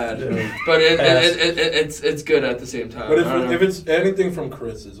really bad, Yeah. but Yes. it's good at the same time. But I don't know. if it's anything from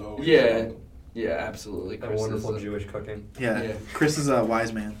Chris, is always yeah, absolutely. That Chris wonderful is Jewish cooking. Yeah. Yeah. Chris is a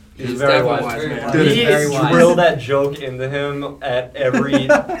wise man. He's very definitely wise man. Dude, He very wise. drill that joke into him at every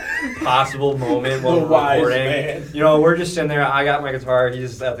possible moment while The we're wise recording. man. You know, we're just sitting there. I got my guitar.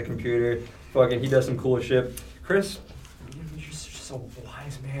 He's at the computer. Fucking, he does some cool shit. Chris, you're just a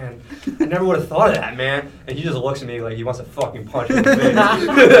wise man. I never would have thought of that, man. And he just looks at me like he wants to fucking punch me in the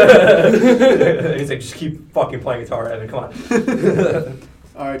face. He's like, just keep fucking playing guitar, Evan. Come on.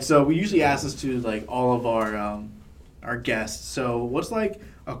 All right, so we usually ask this to like all of our guests. So what's like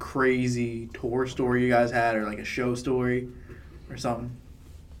a crazy tour story you guys had, or like a show story, or something?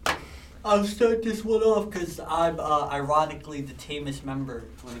 I'll start this one off because I'm ironically the tamest member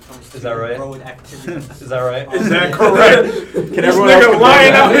when it comes to Is that right? road activities. Is that right? Is that correct? Can everyone This else nigga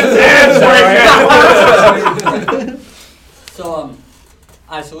lying out his ass right now. So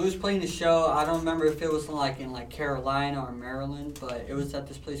so we was playing the show. I don't remember if it was in Carolina or Maryland, but it was at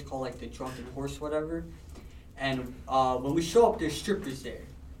this place called like the Drunken Horse, whatever. And when we show up, there's strippers there.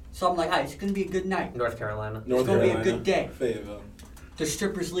 So I'm like, "Hi, it's gonna be a good night. North Carolina. It's gonna be a good day." Fayetteville. The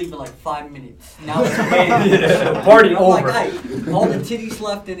strippers leave in like 5 minutes. Now it's amazing. Yeah, party I'm over. like, "Hey, all the titties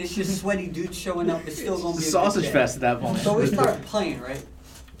left, and it's just sweaty dudes showing up. It's still gonna It's be a a good sausage day." fest at that point. So we started playing, right?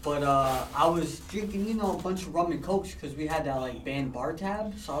 But I was drinking, a bunch of rum and cokes because we had that like band bar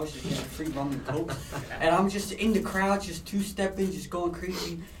tab. So I was just getting free rum and coke, and I'm just in the crowd, just two-stepping, just going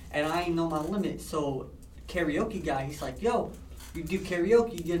crazy, and I ain't know my limit. So karaoke guy, he's like, "Yo, you do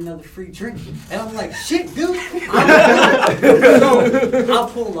karaoke, you get another free drink," and I'm like, "Shit, dude!" So I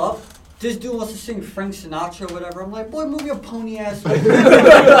pull up. This dude wants to sing Frank Sinatra or whatever. I'm like, "Boy, move your pony ass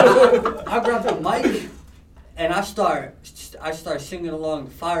over." I grab the mic. And I start singing along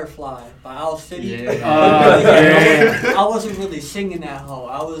Firefly by Owl City. Yeah. I wasn't really singing that hoe.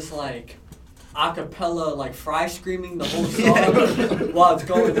 I was like a cappella, like fry screaming the whole song while it's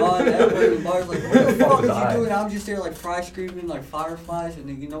going on. Everybody in the bar is like, "What the fuck is he doing?" I'm just there like fry screaming like Fireflies, and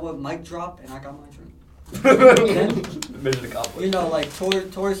then you know what? Mic drop, and I got my drink. Mission accomplished. Like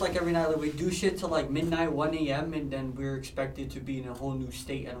tours like every night, like we do shit till like midnight, 1 a.m. and then we're expected to be in a whole new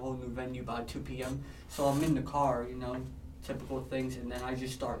state and a whole new venue by 2 p.m. So I'm in the car, typical things, and then I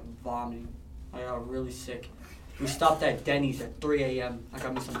just start vomiting. I got really sick. We stopped at Denny's at 3 a.m. I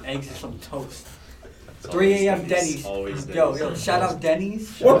got me some eggs and some toast. 3 a.m. Denny's. Always Yo, Denny's. shout out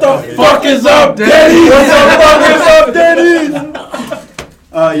Denny's. What the fuck is up, Denny's? What the fuck is up, Denny's?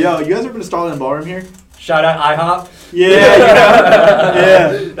 Yo, you guys ever been to Starland Ballroom here? Shout out IHOP. Yeah.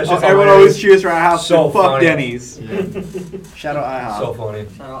 That shit's Everyone hilarious. always cheers for IHOP. So fuck funny. Denny's. Shout out IHOP. So funny.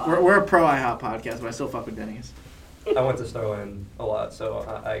 Shout out We're a pro IHOP podcast, but I still fuck with Denny's. I went to Starland a lot, so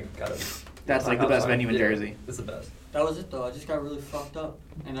I got it. That's like the best venue in Jersey. It's the best. That was it though. I just got really fucked up,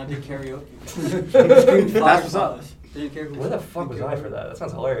 and I did karaoke. That's what's up. Didn't care who Where the fuck was I for that? That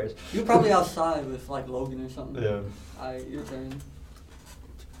sounds hilarious. You were probably outside with like Logan or something. Yeah. Your turn.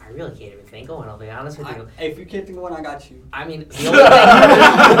 I really can't even think of one, I'll be honest with you. If you can't think of one, I got you. I mean,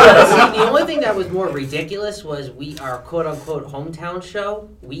 the only thing that was more ridiculous was our quote-unquote hometown show.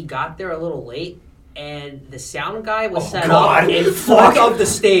 We got there a little late, and the sound guy was set up in front of the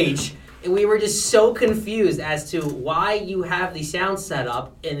stage. And we were just so confused as to why you have the sound set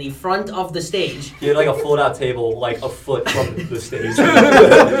up in the front of the stage. He had like a fold-out table, like a foot from the stage,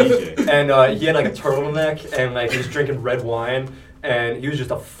 and he had like a turtleneck, and like he was drinking red wine, and he was just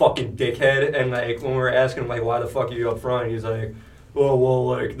a fucking dickhead. And like when we were asking him like, "Why the fuck are you up front?" He's like, "Oh well,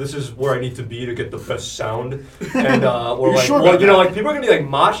 like this is where I need to be to get the best sound." And we're like, sure "Well, about you know, that? like people are gonna be like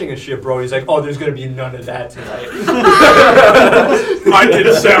moshing and shit, bro." He's like, "Oh, there's gonna be none of that tonight." I did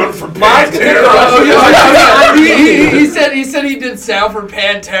a sound for He said he did sound for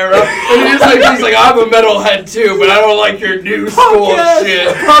Pantera, and he's like I'm a metalhead too, but I don't like your new school shit.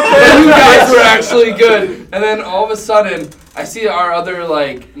 And you guys were actually good. And then all of a sudden, I see our other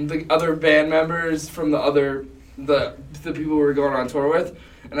the other band members from the people we were going on tour with,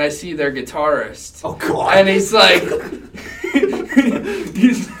 and I see their guitarist. Oh god. And he's like, I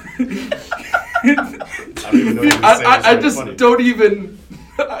don't even know what you're saying. I just don't even.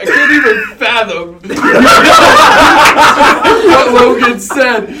 I can't even fathom what Logan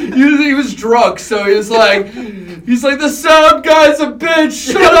said. He was drunk, so he was like, the sound guy's a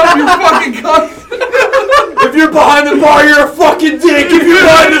bitch. Shut up, you fucking cunt. If you're behind the bar, you're a fucking dick. If you're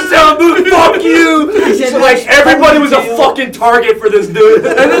behind the sound booth, fuck you. So like everybody was a fucking target for this dude.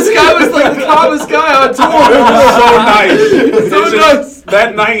 And this guy was like the calmest guy on tour. So nice. So It's nice. just-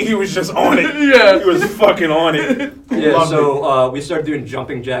 that night he was just on it. Yeah. He was fucking on it. Yeah, Loved so we started doing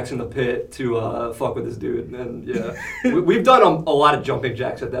jumping jacks in the pit to fuck with this dude, and yeah, we've done a lot of jumping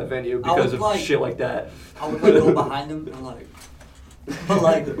jacks at that venue because would of like- shit like that. I would go behind him and But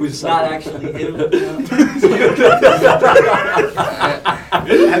like, It was not something. actually him.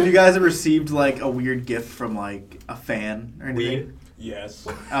 Have you guys ever received like a weird gift from like a fan or anything? Weed? Yes.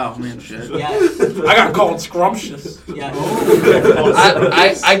 Oh man, shit. Yes. I got called scrumptious. Yes.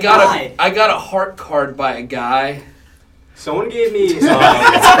 I got Why? a heart card by a guy. Someone gave me.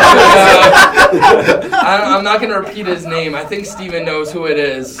 I'm not gonna repeat his name. I think Steven knows who it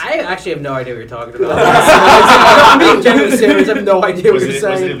is. I actually have no idea what you're talking about. I'm being genuinely serious. I have no idea what Was you're it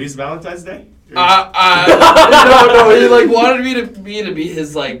at saying. least Valentine's Day? No. He like wanted me to be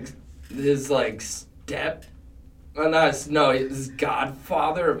his step. His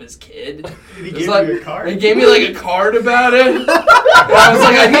godfather of his kid. He It was gave like- you a card? He gave me like a card about it. And I was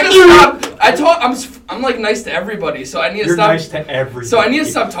like, I need to stop. I'm like nice to everybody, so I need to You're stop. nice to everybody. So I need to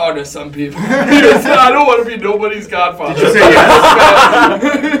stop talking to some people. I don't want to be nobody's godfather. Did you say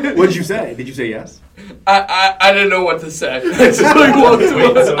yes? What'd you say? Did you say yes? I didn't know what to say. I just like walked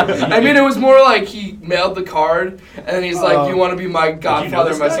away. I mean, it was more like he mailed the card, and then he's like, "You want to be my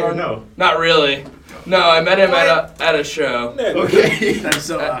godfather, my son?" No. Not really. No, I met him at a show Okay. That's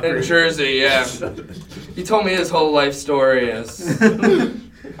so in awkward. Jersey. Yeah, he told me his whole life story.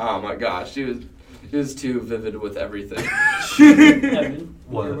 Oh my gosh, he was too vivid with everything. Evan,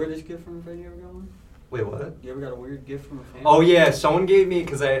 What? you ever this gift from a fan you ever got one? Wait, what? You ever got a weird gift from a fan? Oh yeah, someone gave me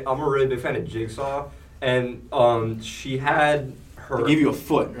because I'm a really big fan of Jigsaw, and she had her. They gave you a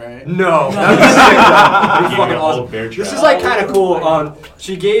foot, right? No. He That'd be gave fucking you a whole awesome. bear This trap. is like kind of cool.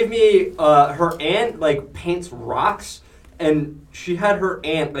 She gave me her aunt like paints rocks, and she had her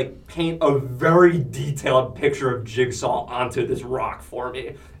aunt like paint a very detailed picture of Jigsaw onto this rock for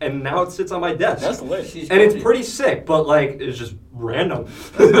me, and now it sits on my desk. That's lit. She's And it's funny. pretty sick, but like it's just random.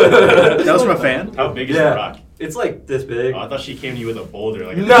 That was from a fan? How big is Yeah. the rock? It's like this big. Oh, I thought she came to you with a boulder.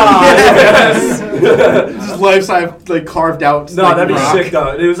 Like Just life size, like carved out. No, like, that'd be rock. sick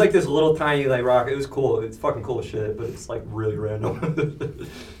though. It was like this little tiny like rock. It was cool. It's fucking cool as shit, but it's like really random.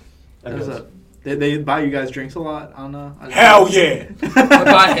 There's a- They buy you guys drinks a lot on Hell yeah. I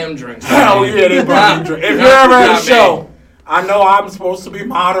buy him drinks. Hell yeah, they brought me drink. If you're ever at a show, I know I'm supposed to be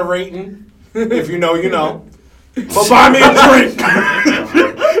moderating. If you know, you know. But buy me a drink.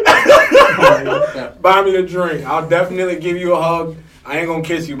 Buy me a drink. I'll definitely give you a hug. I ain't gonna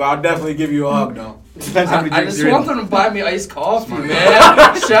kiss you, but I'll definitely give you a hug though. Depends how many I drinks just you're want in. them to buy me iced coffee,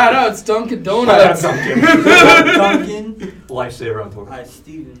 man. Shout out, it's Dunkin' Donuts. Duncan. Lifesaver on tour. Alright,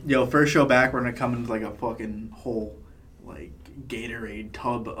 Steven. Yo, first show back, we're gonna come into like a fucking whole, like Gatorade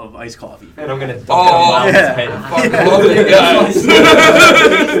tub of iced coffee. And I'm gonna dunk Oh, it on yeah. Miles' head. Fucking love you guys.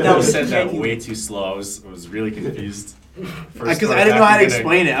 That You was said that genuine. way too slow. I was really confused. First Because tour I didn't know back, how to we're gonna-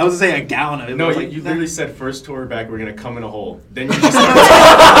 explain it. I was saying a gallon of it. No, I was you, like, you that- literally said first tour back, we're gonna come in a hole. Then you just started.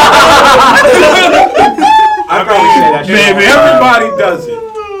 I probably say that shit. Maybe everybody does it.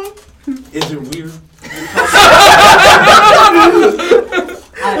 Is it weird?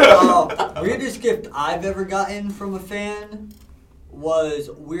 Weirdest gift I've ever gotten from a fan was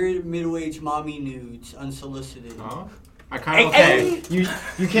weird middle-aged mommy nudes, unsolicited. Huh? I kind of okay.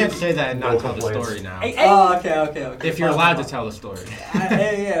 You can't say that and not tell the story now. Oh, okay. If you're allowed to tell the story.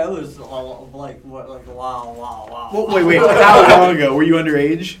 Yeah, it was like wow. Well, wait. How long ago? Were you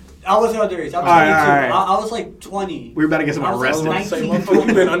underage? I was underage. I was 22. Alright. I was like 20. We were about to get I someone was arrested. like Say, 19, motherfucker,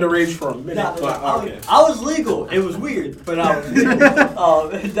 you've been underage for a minute. Nah, But, okay. I was legal. It was weird, but I was legal.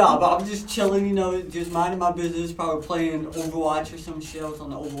 But I'm just chilling, just minding my business, probably playing Overwatch or some shit. I was on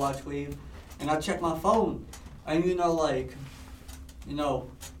the Overwatch wave, and I checked my phone, and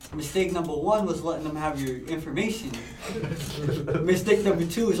mistake number one was letting them have your information. Mistake number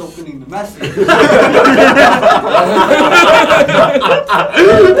two is opening the message.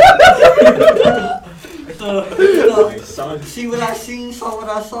 So, see what I seen, saw what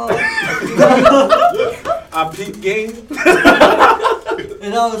I saw. I peep game.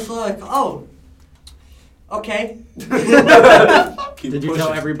 And I was like, oh, okay. Keep Did you pushing.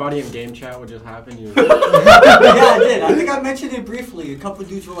 tell everybody in game chat what just happened? You Yeah, I did. I think I mentioned it briefly. A couple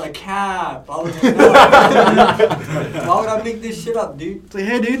dudes were like, Cap. I was like, no. Why would I make this shit up, dude? It's like,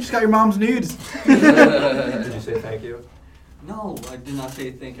 hey, dude, just got your mom's nudes. Did you say thank you? No, I did not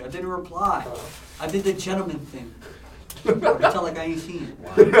say thank you. I didn't reply. I did the gentleman thing. Pretend like I ain't seen it.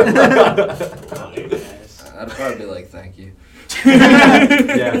 I'd probably be like, thank you.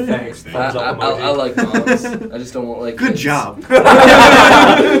 Yeah, thanks. Thumbs up emoji. I like moms. I just don't want like. Good kids. job.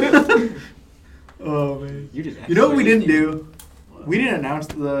 Oh man. just. What we didn't do? We didn't announce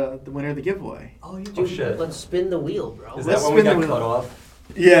the winner of the giveaway. Oh, you Oh do. shit. Let's spin the wheel, bro. Is Let's that when we spin got the wheel. cut off?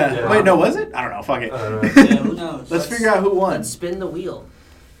 Yeah. Yeah. Wait, no, was it? I don't know. Fuck it. I don't know. Yeah, who knows? Let's figure out who won. Let's spin the wheel.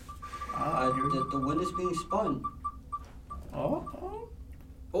 The winner's being spun. Oh.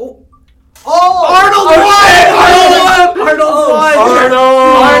 Oh. Arnold won!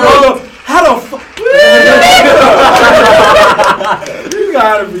 Arnold! How the fuck? You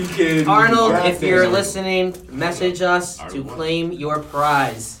gotta be kidding me. Arnold, God if you're damn. listening, message us to claim your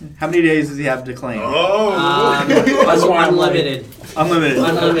prize. How many days does he have to claim? That's why I'm Unlimited. Unlimited.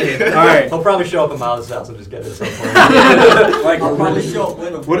 Unlimited. All right. He'll probably show up at Miles' house and just get it at some point. Like, I'll probably show up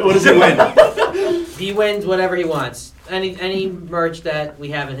with him. What does he win? He wins whatever he wants. Any merch that we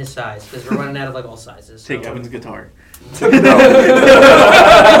have in his size, because we're running out of like all sizes. Take Evan's guitar. Best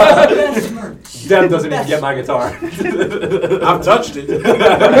merch. Dem doesn't even get my guitar. I've touched it.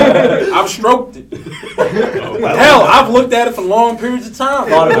 I've stroked it. Hell, I've looked at it for long periods of time.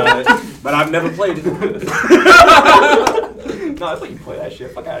 Thought about it. But I've never played it. No, I thought you play that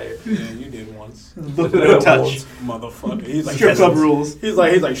shit. Fuck out of here. Yeah, you did once. No touch. Motherfucker. He's like, Strip club rules. He's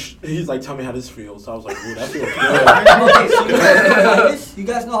like, tell me how this feels. So I was like, ooh, that feels good. Okay, so you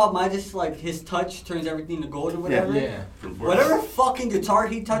guys know how Midas, like, his touch turns everything to gold or whatever? Yeah. Whatever fucking guitar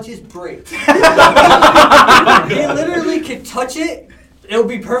he touches breaks. He literally can touch it, it'll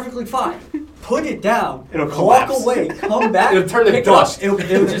be perfectly fine. Put it down, It'll walk collapse. away, come back, It'll turn to pick it up, dust. It'll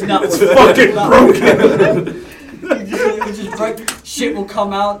just not It's work. fucking broken. It'll just break. Shit will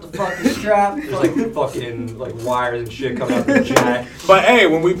come out, the fucking strap. There's like fucking like wires and shit coming out the jack. But hey,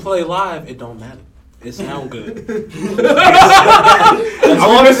 when we play live, it don't matter. It sound good. As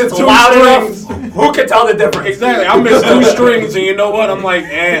long as it's two loud strings. enough, who can tell the difference? Exactly. I missed 2 strings, and you know what? I'm like,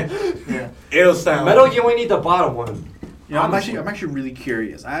 it'll sound. Metal, you only need the bottom one. You know, I'm actually really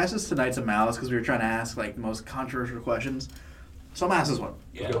curious. I asked this tonight to Malice because we were trying to ask like the most controversial questions. So I'm gonna ask this one: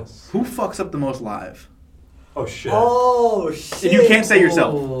 Yes. Who fucks up the most live? Oh shit. Oh shit. And you can't say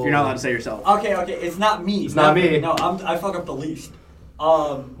yourself. Oh. You're not allowed to say yourself. Okay, it's not me. It's not me. No, I fuck up the least.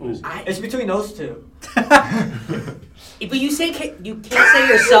 It's between those two. But you say you can't say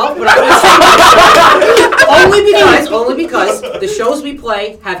yourself, but I would say only because the shows we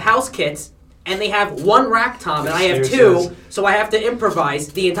play have house kits and they have one rack tom and I have 2, so I have to improvise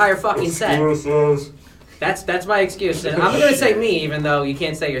the entire fucking set. That's my excuse. And I'm gonna say me, even though you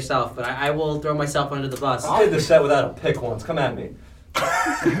can't say yourself, but I will throw myself under the bus. I did the set without a pick once. Come at me.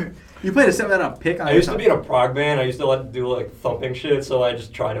 You played a set without a pick on I your used to be in a prog band. I used to like do like thumping shit, so I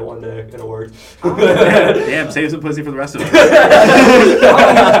just tried it one day and it worked. Damn, save some pussy for the rest of us.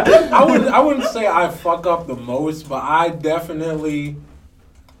 I wouldn't say I fuck up the most, but I definitely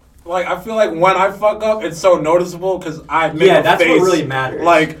like. I feel like when I fuck up, it's so noticeable because I make a that's face what really matters.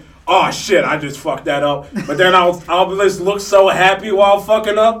 like, oh shit, I just fucked that up. But then I'll just look so happy while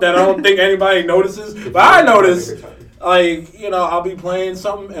fucking up that I don't think anybody notices. But I notice. Like, you know, I'll be playing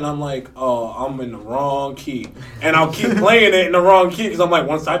something and I'm like, oh, I'm in the wrong key. And I'll keep playing it in the wrong key because I'm like,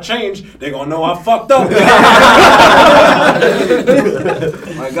 once I change, they're going to know I fucked up.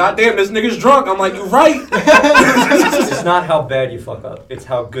 Like, goddamn, this nigga's drunk. I'm like, you right. It's not how bad you fuck up. It's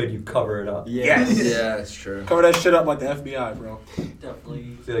how good you cover it up. Yes. Yeah, that's true. Cover that shit up like the FBI, bro.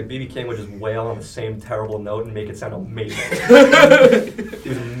 Definitely. See, like BB King would just wail on the same terrible note and make it sound amazing. He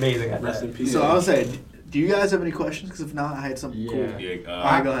was amazing at Rest in that. peace. So I was saying, do you guys have any questions? Because if not, I had something cool. Yeah,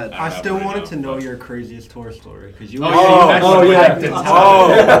 Alright, go ahead. I have still one wanted now, to know but- your craziest tour story because you. Oh, yeah. Oh, all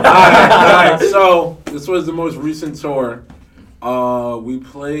right. So this was the most recent tour. We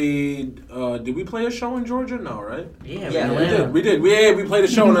played. Did we play a show in Georgia? No, right? Yeah, We did. We played a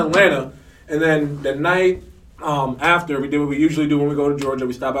show in Atlanta, and then the night after we did what we usually do when we go to Georgia.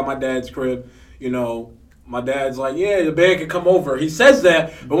 We stop at my dad's crib. You know, my dad's like, "Yeah, the band can come over." He says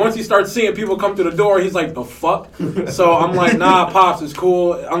that, but once he starts seeing people come through the door, he's like, "The fuck?" So I'm like, "Nah, pops, it's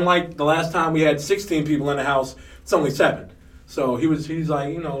cool." Unlike the last time we had 16 people in the house, it's only 7. So he's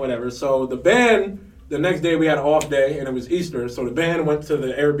like, you know, whatever. So the band. The next day we had an off day and it was Easter, so the band went to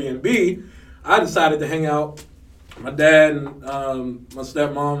the Airbnb. I decided to hang out. My dad and my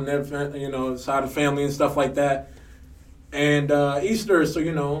stepmom and their, you know, side of family and stuff like that. And Easter, so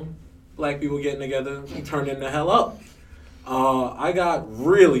you know, black people getting together turned into hell up. I got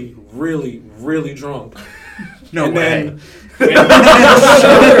really, really, really drunk. No and way.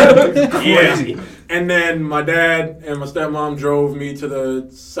 Crazy. And then my dad and my stepmom drove me to the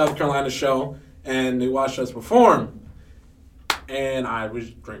South Carolina show. And they watched us perform. And I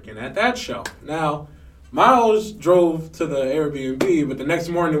was drinking at that show. Now, Miles drove to the Airbnb, but the next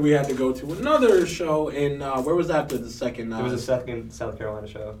morning we had to go to another show in, where was after the second? It was a second South Carolina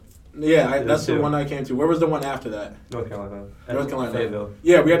show. Yeah, that's the 2. one I came to. Where was the one after that? North Carolina. North Carolina. Fayetteville.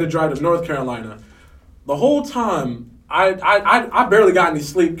 Yeah, we had to drive to North Carolina. The whole time I barely got any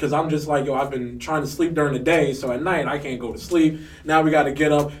sleep because I'm just like, yo, I've been trying to sleep during the day, so at night I can't go to sleep. Now we got to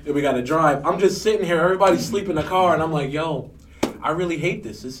get up and we got to drive. I'm just sitting here, everybody's sleeping in the car, and I'm like, yo, I really hate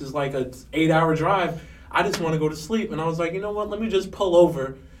this. This is like a 8-hour drive. I just want to go to sleep. And I was like, you know what, let me just pull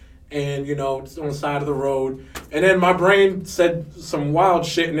over and, you know, it's on the side of the road. And then my brain said some wild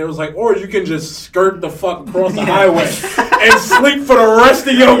shit, and it was like, or you can just skirt the fuck across the highway and sleep for the rest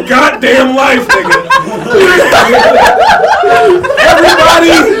of your goddamn life, nigga.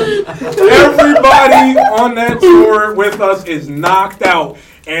 Everybody on that tour with us is knocked out.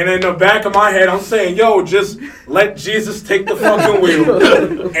 And in the back of my head, I'm saying, yo, just let Jesus take the fucking wheel,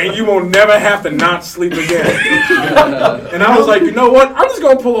 and you will never have to not sleep again. And I was like, you know what? I'm just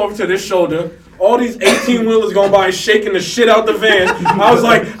going to pull over to this shoulder. All these 18-wheelers going by shaking the shit out the van. I was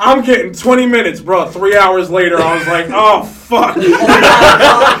like, I'm getting 20 minutes, bro. 3 hours later, I was like, oh, fuck.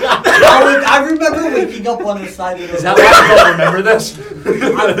 I remember waking up on the side of the road. Is that why you don't remember this?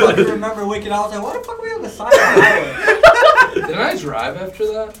 I fucking remember waking up. I was like, why the fuck are we on the side of the highway? Didn't I drive after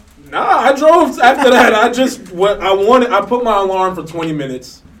that? Nah, I drove after that. I put my alarm for 20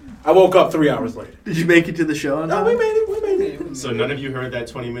 minutes. I woke up 3 hours later. Did you make it to the show? No, we made it. So none of you heard that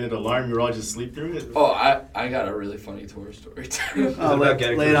 20-minute alarm? You were all just sleep through it? Oh, I got a really funny tour story too.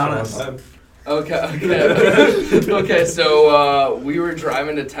 Lay it on us. Okay, so we were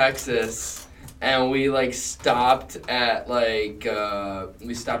driving to Texas, and we like stopped at a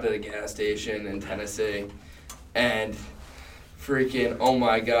gas station in Tennessee, and freaking, oh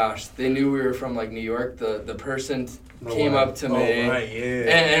my gosh, they knew we were from like New York. The person came up to me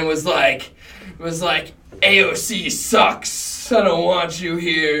and was like, AOC sucks. I don't want you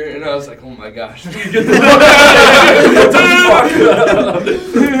here. And I was like, oh my gosh. Get the fuck out.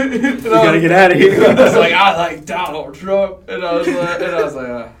 You gotta get out of here. I was like, I like Donald Trump. And I was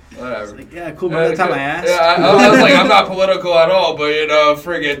like, whatever. Like, yeah, cool. By the time I asked. Yeah, I was like, I'm not political at all, but you know,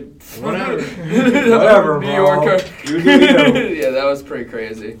 friggin' whatever, New Yorker. You do you. Yeah, that was pretty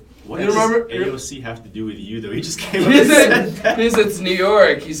crazy. What You does remember- AOC have to do with you, though? He just came up He and said, said that. it's New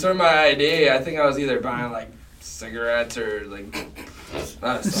York. He saw my ID. I think I was either buying like cigarettes or like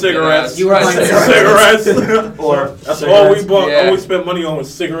Cigarettes. You were buying cigarettes. Or That's all we bought. Yeah. All we spent money on was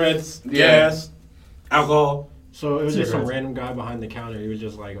cigarettes, Yeah. gas, alcohol. So it was just some Cigarettes. random guy behind the counter. He was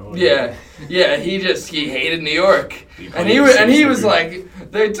just like, oh. Yeah, he hated New York, He and he was like,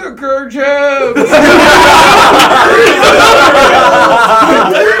 they took her jobs.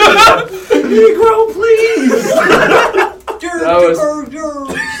 Negro, please.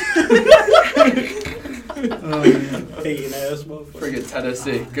 Hating ass motherfucker. Friggin'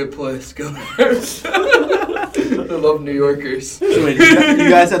 Tennessee, good place, go there. I love New Yorkers. So wait, you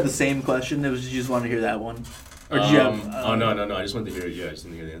guys had the same question? It was you just wanted to hear that one, or did you have? Oh no! I just wanted to hear. Yeah, I just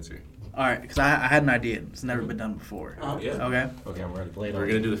wanted to hear the answer. All right, because I had an idea. It's never been done before. Oh, yeah. Okay. Okay, I'm ready. We're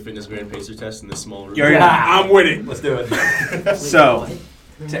gonna do the fitness grand pacer test in this small room. You already- I'm with it. Let's do it. So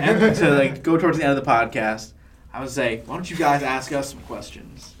to go towards the end of the podcast, I would say, why don't you guys ask us some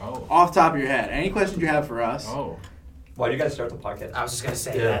questions Oh. off the top of your head? Any questions you have for us? Oh. Why do you guys start the podcast? I was just gonna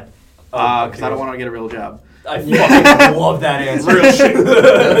say Yeah. that. Because I don't want to get a real job. I fucking love that answer. Real shit.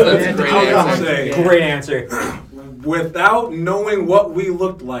 That's a great I was answer. gonna say, Great answer. without knowing what we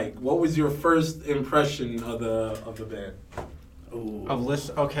looked like, what was your first impression of the band? Ooh.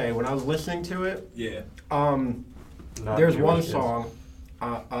 Okay, when I was listening to it, Yeah. there's one song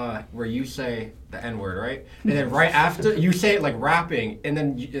where you say the N-word, right? And then right after you say it like rapping, and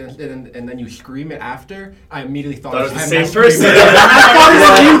then you scream it after. I immediately thought That was the I'm same not person. screaming. I thought it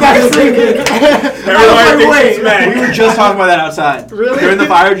was you guys singing. Everybody thinks Wait, it's Mac. We were just talking about that outside. Really? During the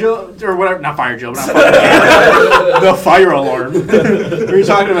fire drill, or whatever. Not fire drill, but not fire the fire alarm. We were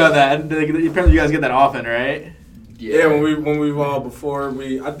talking about that. And apparently, you guys get that often, right? Yeah, when we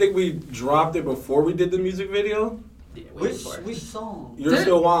I think we dropped it before we did the music video. Which song? You're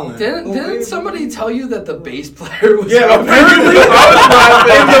still wildin'. Didn't somebody tell you that the bass player was Yeah, apparently I was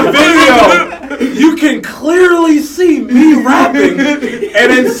rapping in the video. You can clearly see me rapping,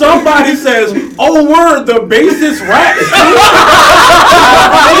 and then somebody says, "Oh, word, the bassist raps."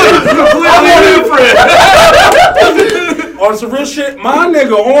 On some real shit, my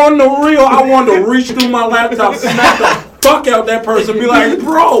nigga, on the real, I wanted to reach through my laptop, smack the fuck out that person, be like,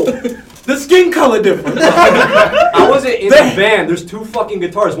 "Bro, the skin color difference." I wasn't in the band. There's two fucking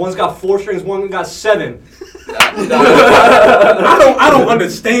guitars. One's got 4 strings. One got 7. I don't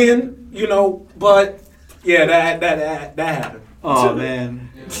understand, you know, but yeah, that happened. Oh man.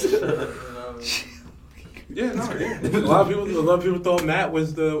 Yeah, no, yeah. A lot of people thought Matt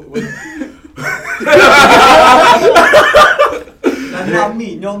was the. not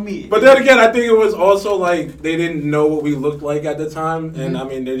me. No me. But then again, I think it was also like they didn't know what we looked like at the time, and I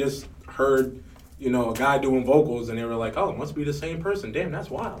mean they just heard, a guy doing vocals, and they were like, "Oh, it must be the same person." Damn, that's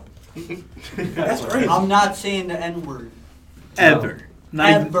wild. That's crazy. I'm not saying the N word. Ever.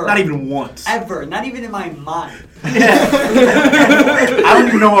 Ever. Not even once. Ever. Not even in my mind. I don't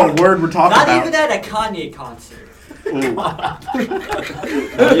even know what word we're talking Not about. even at a Kanye concert. Not even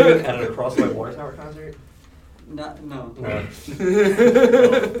at a Across My Water Tower concert? No.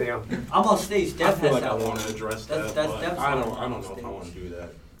 Damn. I'm on stage. I Def feel has like I that want one. to address That's that, but Def's I don't on know if I stage. want to do that.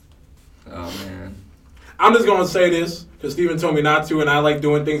 Oh man. I'm just gonna say this because Steven told me not to, and I like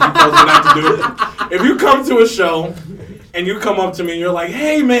doing things he tells me not to do. If you come to a show and you come up to me and you're like,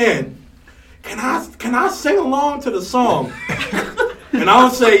 "Hey man, can I sing along to the song?" And I'll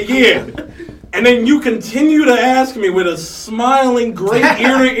say, "Yeah." And then you continue to ask me with a smiling, great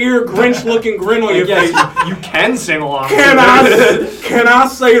ear-to-ear, Grinch-looking grin on your face. You can sing along. Can I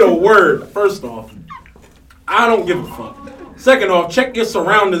say the word? First off, I don't give a fuck. Second off, check your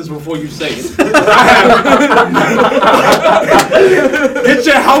surroundings before you say it. Get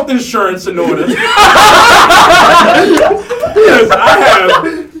your health insurance in order. Because I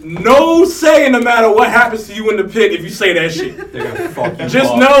have no say in no matter what happens to you in the pit if you say that shit. They're gonna fuck you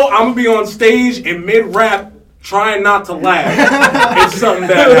Just up. know I'm gonna be on stage in mid-rap trying not to laugh if something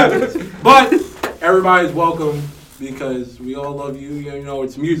bad happens. But everybody's welcome because we all love you. You know,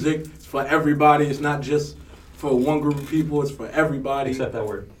 it's music. It's for everybody. It's not just for one group of people. It's for everybody. Except that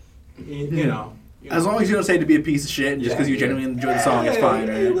word. You know. As long as you don't say to be a piece of shit just because you genuinely enjoy the song, it's fine.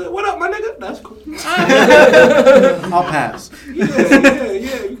 Hey, Right? what up, my nigga? That's cool. I'll pass.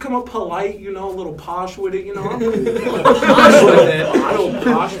 Yeah. You come up polite, a little posh with it, I'm cool. Posh with it. A little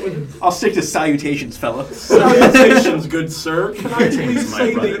posh with it. I'll stick to salutations, fella. Salutations, good sir. Can I please my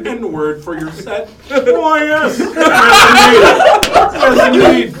say brother. the N-word for your set? Why, yes. Yes,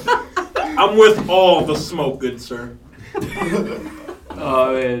 indeed. I'm with all the smoke, good sir.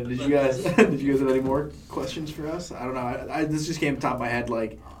 Oh man, did you guys have any more questions for us? I don't know. This just came top of my head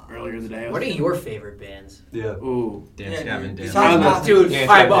like earlier in the day. What are your favorite bands? Yeah. Ooh, Dance Yeah, Gavin, dude. dance. Sounds not- Dude, Dance,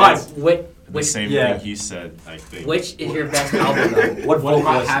 alright, dance. but The which same Yeah. thing he said, I think. which is your best album though? What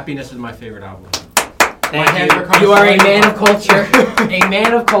vocalist? Happiness is my favorite album. Thank hands are you. You are a crossed. man of culture. A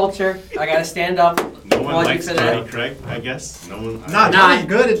man of culture. I gotta stand up. No one applaud you likes for that. Johnny Craig, I guess. No one. Not Nah.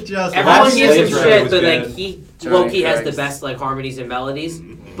 good. It's just Everyone Last gives him Slaves shit, was but good. like he Johnny Loki has the Craig's. best like harmonies and melodies.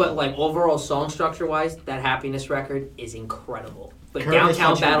 But like overall song structure wise, that Happiness record is incredible. But Curtis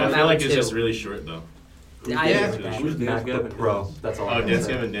Downtown Hutchins. Battle I feel Mountain like it's too. just really short though. I Yeah. agree with that. Who's Mac the Pro. That's all. Oh, I'm Dance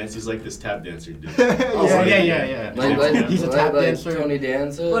saying. Gavin Dance. He's like this tap dancer dude. yeah. Like, He's a tap like dancer. Tony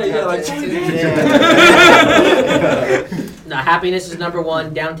Danza. Like, yeah, like tap Tony dancer. No, Happiness is number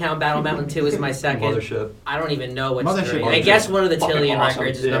one. Downtown Battle Mountain 2 is my second. Mothership. I don't even know what's Mothership. three. I guess one of the Fucking Tillian awesome.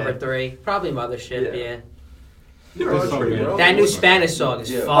 records is Yeah. number 3. Probably Mothership, Yeah. yeah. This is pretty good. That new Spanish song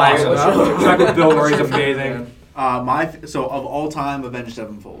is Yeah. fire. Awesome. though. Track with Bill Murray's amazing. so of all time, Avenged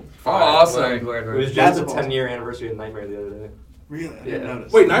Sevenfold. Oh, awesome. Word, It word, was word. just That's the awesome. 10-year anniversary of Nightmare the other day. Really? I Yeah. didn't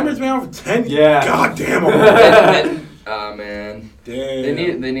notice. Wait, Nightmare's been out for 10 years? Yeah. God damn it. Ah man,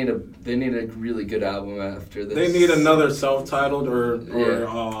 Damn. they need a really good album after this. They need another self-titled or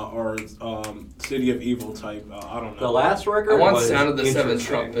Yeah. City of Evil type. I don't know. The last record I want was Sound of the Seventh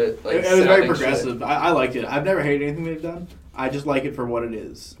interesting. Trumpet. Like It was very sounding progressive. I liked it. I've never hated anything they've done. I just like it for what it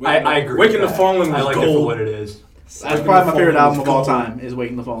is. I agree. Waking with the that. Fallen I was like it for gold. what it is. Waking That's the probably my favorite Fallen album was of all gold. time. Is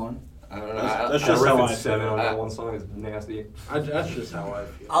Waking the Fallen. I don't know. That's I- just how I Riffin' 7 on I- that one song is nasty. That's just how I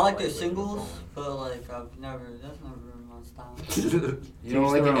feel. I like their singles, but like that's never been my style. You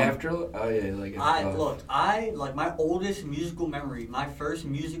don't like their it own. after? Oh yeah, you like it. I like my oldest musical memory. My first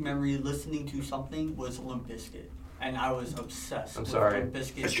music memory listening to something was Limp Bizkit, and I was obsessed. I'm with sorry. Limp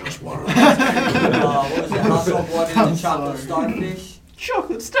Bizkit. It's just water. What was it? House of Blood and I'm the Chocolate sorry. Starfish.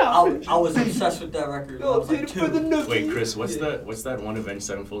 Chocolate stuff. I was obsessed with that record. When I was like 2. Wait, Chris, what's that one Avenged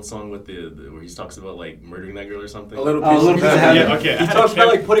Sevenfold song with the where he talks about like murdering that girl or something? A little A piece little of piece of heaven. heaven. Yeah, okay. He talks about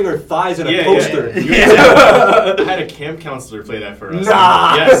like putting her thighs in a Yeah, poster. I had a camp counselor play that for us.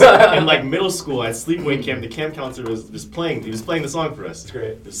 Nah. Yes. In like middle school at sleepaway camp, the camp counselor was playing. He was playing the song for us. It's great.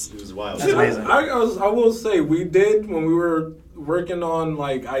 It was wild. That's amazing. I will say we did when we were working on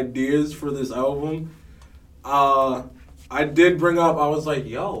like ideas for this album. I did bring up. I was like,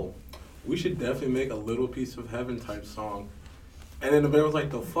 "Yo, we should definitely make a Little Piece of Heaven type song." And then the bear was like,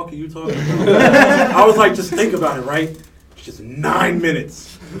 "The fuck are you talking about?" I was like, "Just think about it, right? It's just 9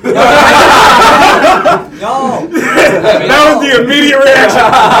 minutes." No. That was the immediate reaction.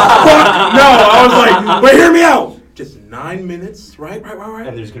 Fuck no! I was like, "Wait, hear me out." Just 9 minutes, right?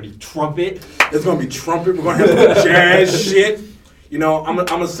 And there's gonna be trumpet. There's gonna be trumpet. We're gonna have some jazz shit. You know, I'm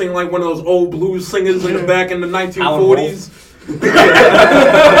gonna sing like one of those old blues singers in the back in the 1940s.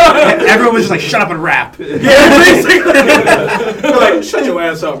 Everyone was just like, shut up and rap. Yeah, basically. Like, shut your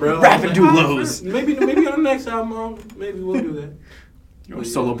ass up, bro. Rap and do lows. Maybe on the next album, maybe we'll do that. Or a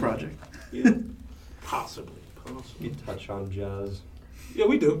solo project. Yeah, possibly. You touch on jazz. Yeah,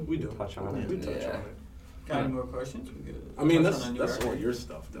 we do. Touch on it. We touch Yeah. on it. Got any more questions? We good. I mean, Touch that's on a new all record? your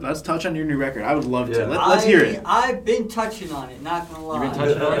stuff, though. Let's touch on your new record. I would love to. Yeah. Let's hear it. I've been touching on it, not gonna lie. You've been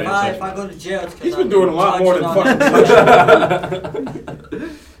touching on it? If I go to jail, it's 'cause He's I've been doing a lot more than touching fucking on it. touching.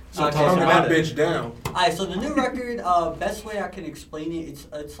 So Okay, turn so that bitch down. Alright, so the new record, best way I can explain it,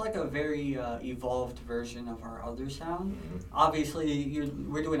 it's like a very evolved version of our other sound. Obviously,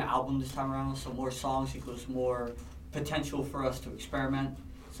 we're doing an album this time around, so more songs equals more potential for us to experiment.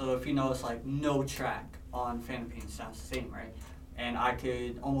 So if you notice, like, no track on Phantom Pain sounds the same, right? And I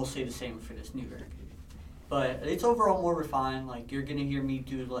could almost say the same for this new record. But it's overall more refined. Like, you're gonna hear me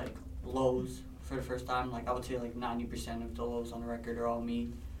do, like, lows for the first time. Like, I would say, like, 90% of the lows on the record are all me.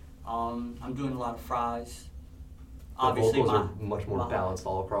 I'm doing a lot of fries. The Obviously, vocals are much more balanced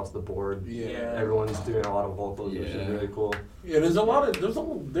all across the board. Yeah. Everyone's doing a lot of vocals, which Yeah. is really cool. Yeah,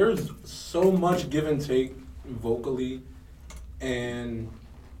 there's so much give and take vocally, and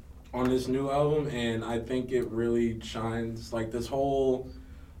on this new album, and I think it really shines. Like this whole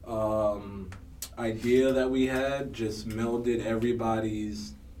idea that we had just melded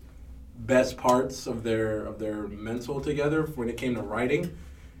everybody's best parts of their mental together when it came to writing,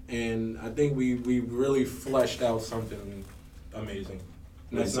 and I think we really fleshed out something amazing.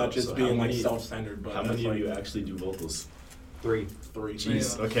 And that's not just being like self-centered, but How that's many of like you actually do vocals? 3.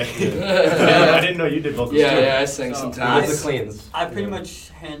 Jeez, Yeah. okay. I didn't know you did vocals too. Yeah, I sang So, sometimes. With the cleans. I pretty much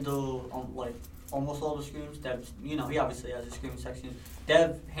handle like almost all the screams. Dev's, he obviously has a scream section.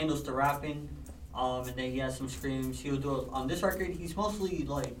 Dev handles the rapping, and then he has some screams. He'll do on this record. He's mostly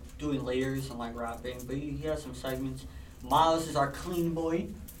like doing layers and like rapping, but he has some segments. Miles is our clean boy.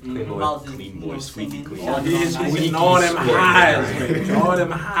 Clean boy. Miles is Clean you boy, know, squeaky singing, clean. sounding all he's nice. getting all them highs, baby. All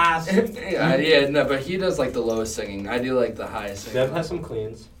them highs. Yeah, no, but he does like the lowest singing. I do like the highest singing. Dev has some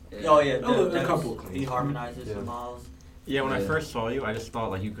cleans. Oh yeah, A couple of he cleans. harmonizes Yeah. with Miles. Yeah, when I Yeah. first saw you, I just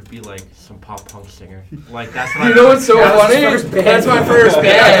thought like you could be like some pop punk singer. Like that's what You I know what's so That was funny? his first band. That's my first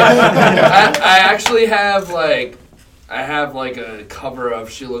band. I actually have like a cover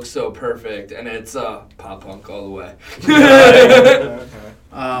of "She Looks So Perfect," and it's pop punk all the way.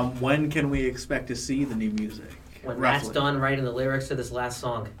 When can we expect to see the new music? When Matt's Roughly. done writing the lyrics to this last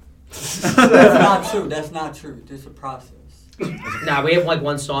song. That's not true. That's not true. There's a process. Nah, we have like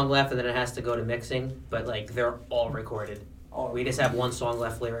one song left and then it has to go to mixing, but like they're all recorded. Oh, We just have one song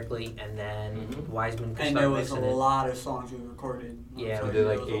left lyrically and then Wiseman can and there start was a mixing it. lot of songs we recorded. Yeah, So we did,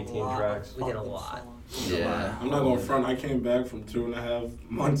 there like, was a 18 lot of tracks. We did a fucking lot. songs. Yeah. I'm not gonna front. I came back from 2.5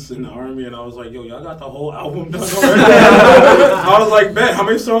 months in the army, and I was like, "Yo, y'all got the whole album done already?" I was like, "Bet, how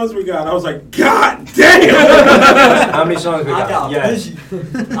many songs we got?" I was like, "God damn!" How many songs we I got got? busy.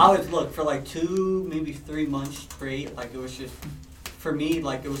 I would look for like 2, maybe 3 months straight. Like it was just, for me,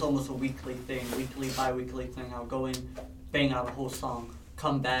 like it was almost a weekly thing, bi-weekly thing. I would go in, bang out a whole song,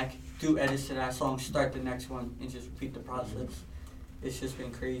 come back, do edits to that song, start the next one, and just repeat the process. It's just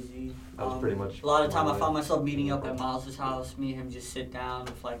been crazy. That was pretty much A lot of time I my found way. myself meeting up at Miles' house, me and him just sit down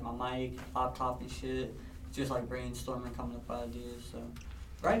with like my mic, laptop and shit, just like brainstorming, coming up with ideas. So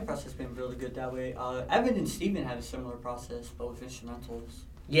writing process has been really good that way. Evan and Steven had a similar process, but with instrumentals.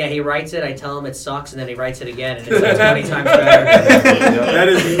 Yeah, he writes it, I tell him it sucks, and then he writes it again, and it's like 20 times better. That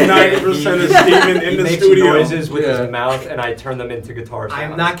is 90% of Steven He in the makes studio. noises with Yeah. his mouth, and I turn them into guitar sounds.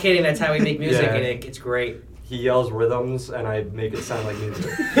 I'm not kidding, that's how we make music, Yeah. and it's great. He yells rhythms, and I make it sound like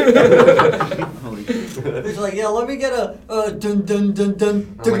music. Holy He's like, yeah, let me get a dun dun dun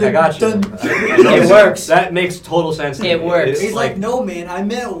dun I'm like, I got you. dun. It works. That makes total sense to me. It works. It's He's like, no man, I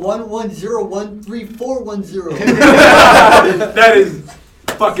meant 110134110. That is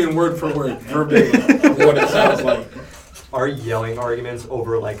fucking word for word, verbatim, what it sounds like. Our yelling arguments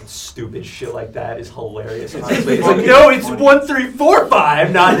over like stupid shit like that is hilarious. Honestly, it's like, no, it's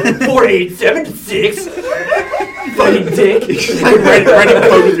 1345, not 4876. Fucking dick. writing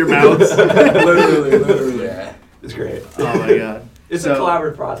code with your mouths. Literally. Yeah. It's great. Oh my god. It's So- a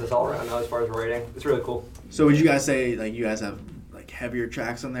collaborative process all around now as far as writing. It's really cool. So would you guys say like you guys have like heavier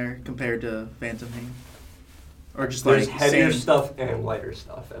tracks on there compared to Phantom Pain? Or just There's like heavier same? stuff and lighter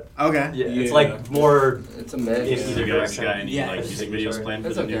stuff. Okay. Yeah, it's Yeah. like more. It's a mix. In Do either you guys direction. got any Yeah, like it's- music videos planned for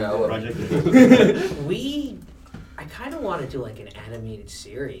it's the okay, new I love project? I kind of want to do like an animated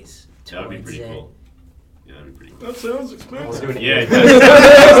series. That would be towards pretty it. cool. Yeah, that'd be pretty cool. That sounds We're expensive. doing Yeah, it.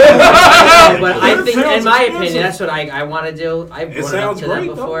 but I think, It sounds in my expensive. opinion, that's what I want to do. I've It brought it up sounds to them great,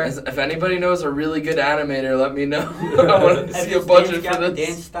 though. before. If anybody knows a really good animator, let me know. I want to If see a it's budget dance, for dance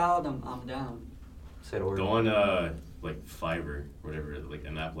this. style, I'm down. Say the word. Go on like Fiverr, whatever, like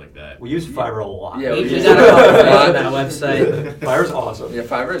an app like that. We use Fiverr a lot. Yeah, We we just use got a couple it. things on that website. Fiverr's awesome. Yeah,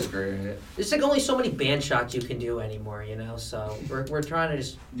 Fiverr is great. There's like only so many band shots you can do anymore, so we're trying to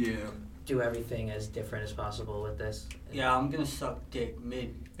just Yeah. do everything as different as possible with this. Yeah, I'm gonna suck dick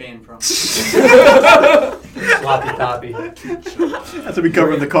mid band from. Sloppy toppy. That's what we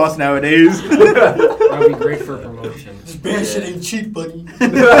cover the cost nowadays. That would be great for a promotion. This band shit ain't cheap, buddy. We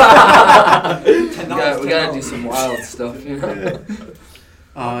gotta do some wild stuff, you know.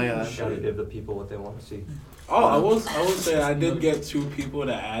 Oh yeah. Gotta give the people what they want to see. Oh, I will say I did get 2 people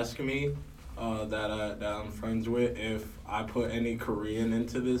to ask me that I'm friends with if I put any Korean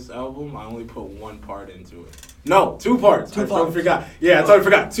into this album. I only put 1 part into it. No, 2 parts. I totally forgot. Yeah, I totally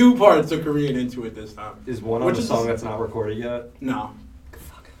forgot. 2 parts of Korean into it this time. Is one on Which the is- song that's not recorded yet? No.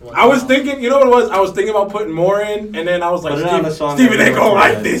 I was thinking, you know what it was? I was thinking about putting more in, and then I was like, Put it on the song Steven that ain't we gonna like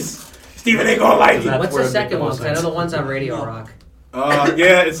recorded. this. Steven ain't gonna like it. That's What's where the it second one? makes 'Cause I know sense. the one's on Radio Rock.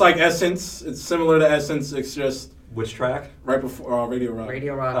 Yeah, it's like Essence. It's similar to Essence. It's just Which track? right before Radio Rock.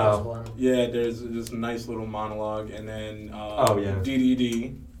 Radio Rock Oh. is one. Yeah, there's this nice little monologue, and then Oh, yeah.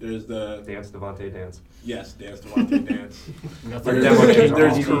 DDD. There's the Dance Devante Dance. Dance Devante Dance. Nothing demo There's, games are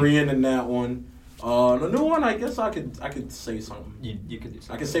there's awesome. Korean in that one. The new one, I guess I could say something. You could do I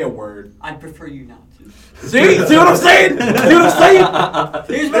something. could say a word. I'd prefer you not to. See what I'm saying? See what I'm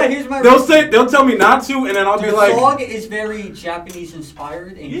saying? Here's my. They'll tell me not to, and then I'll be The like, song is very Japanese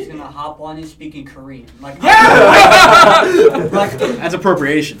inspired, and he's gonna hop on it speaking Korean. Like, yeah. like That's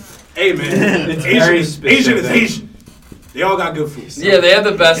appropriation. Hey man, It's Asian very is Asian. specific. They all got good food. Yeah, they have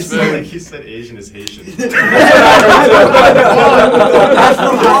the best food. He said Asian is Haitian.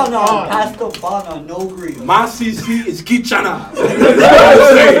 Pasto Bana, no green. My CC is Kichana. That's what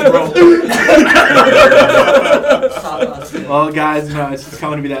I'm saying, bro. Well, guys, it's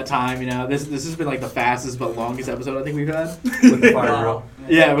coming to be that time. This has been like the fastest but longest episode I think we've had. With the fire drill.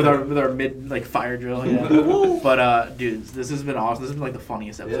 Yeah, with our mid fire drill. Yeah. But dudes, this has been awesome. This has been like the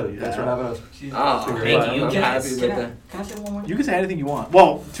funniest Yeah, episode we've thanks for had. having us. Oh, Thank you. I'm happy with that. Can I say one more? You can say anything you want.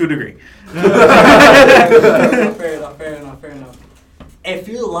 Well, to a degree. Fair enough. If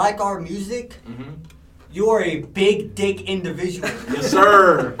you like our music, you are a big dick individual. Yes,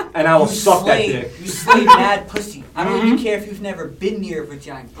 sir. And I will You suck that slay- dick. You slay mad pussy. I don't even care if you've never been near a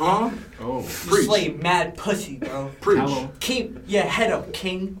vagina. Huh? Oh. You Preach. slay mad pussy, bro. Preach. Hello. Keep your head up,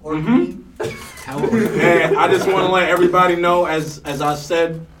 king or queen. Hello. And I just want to let everybody know, as I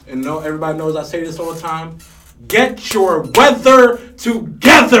said, and everybody knows I say this all the time. Get your weather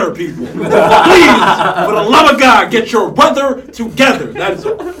together, people. Please, for the love of God, get your weather together. That's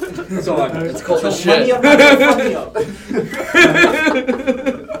all. That's all I got. It's cold as Money shit. up, money up.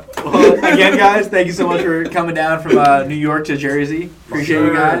 Well, again, guys, thank you so much for coming down from New York to Jersey. Appreciate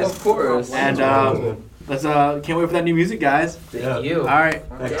you guys. Of course. And let's can't wait for that new music, guys. Thank you. All right.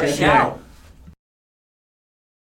 Thanks. Take Ciao. care.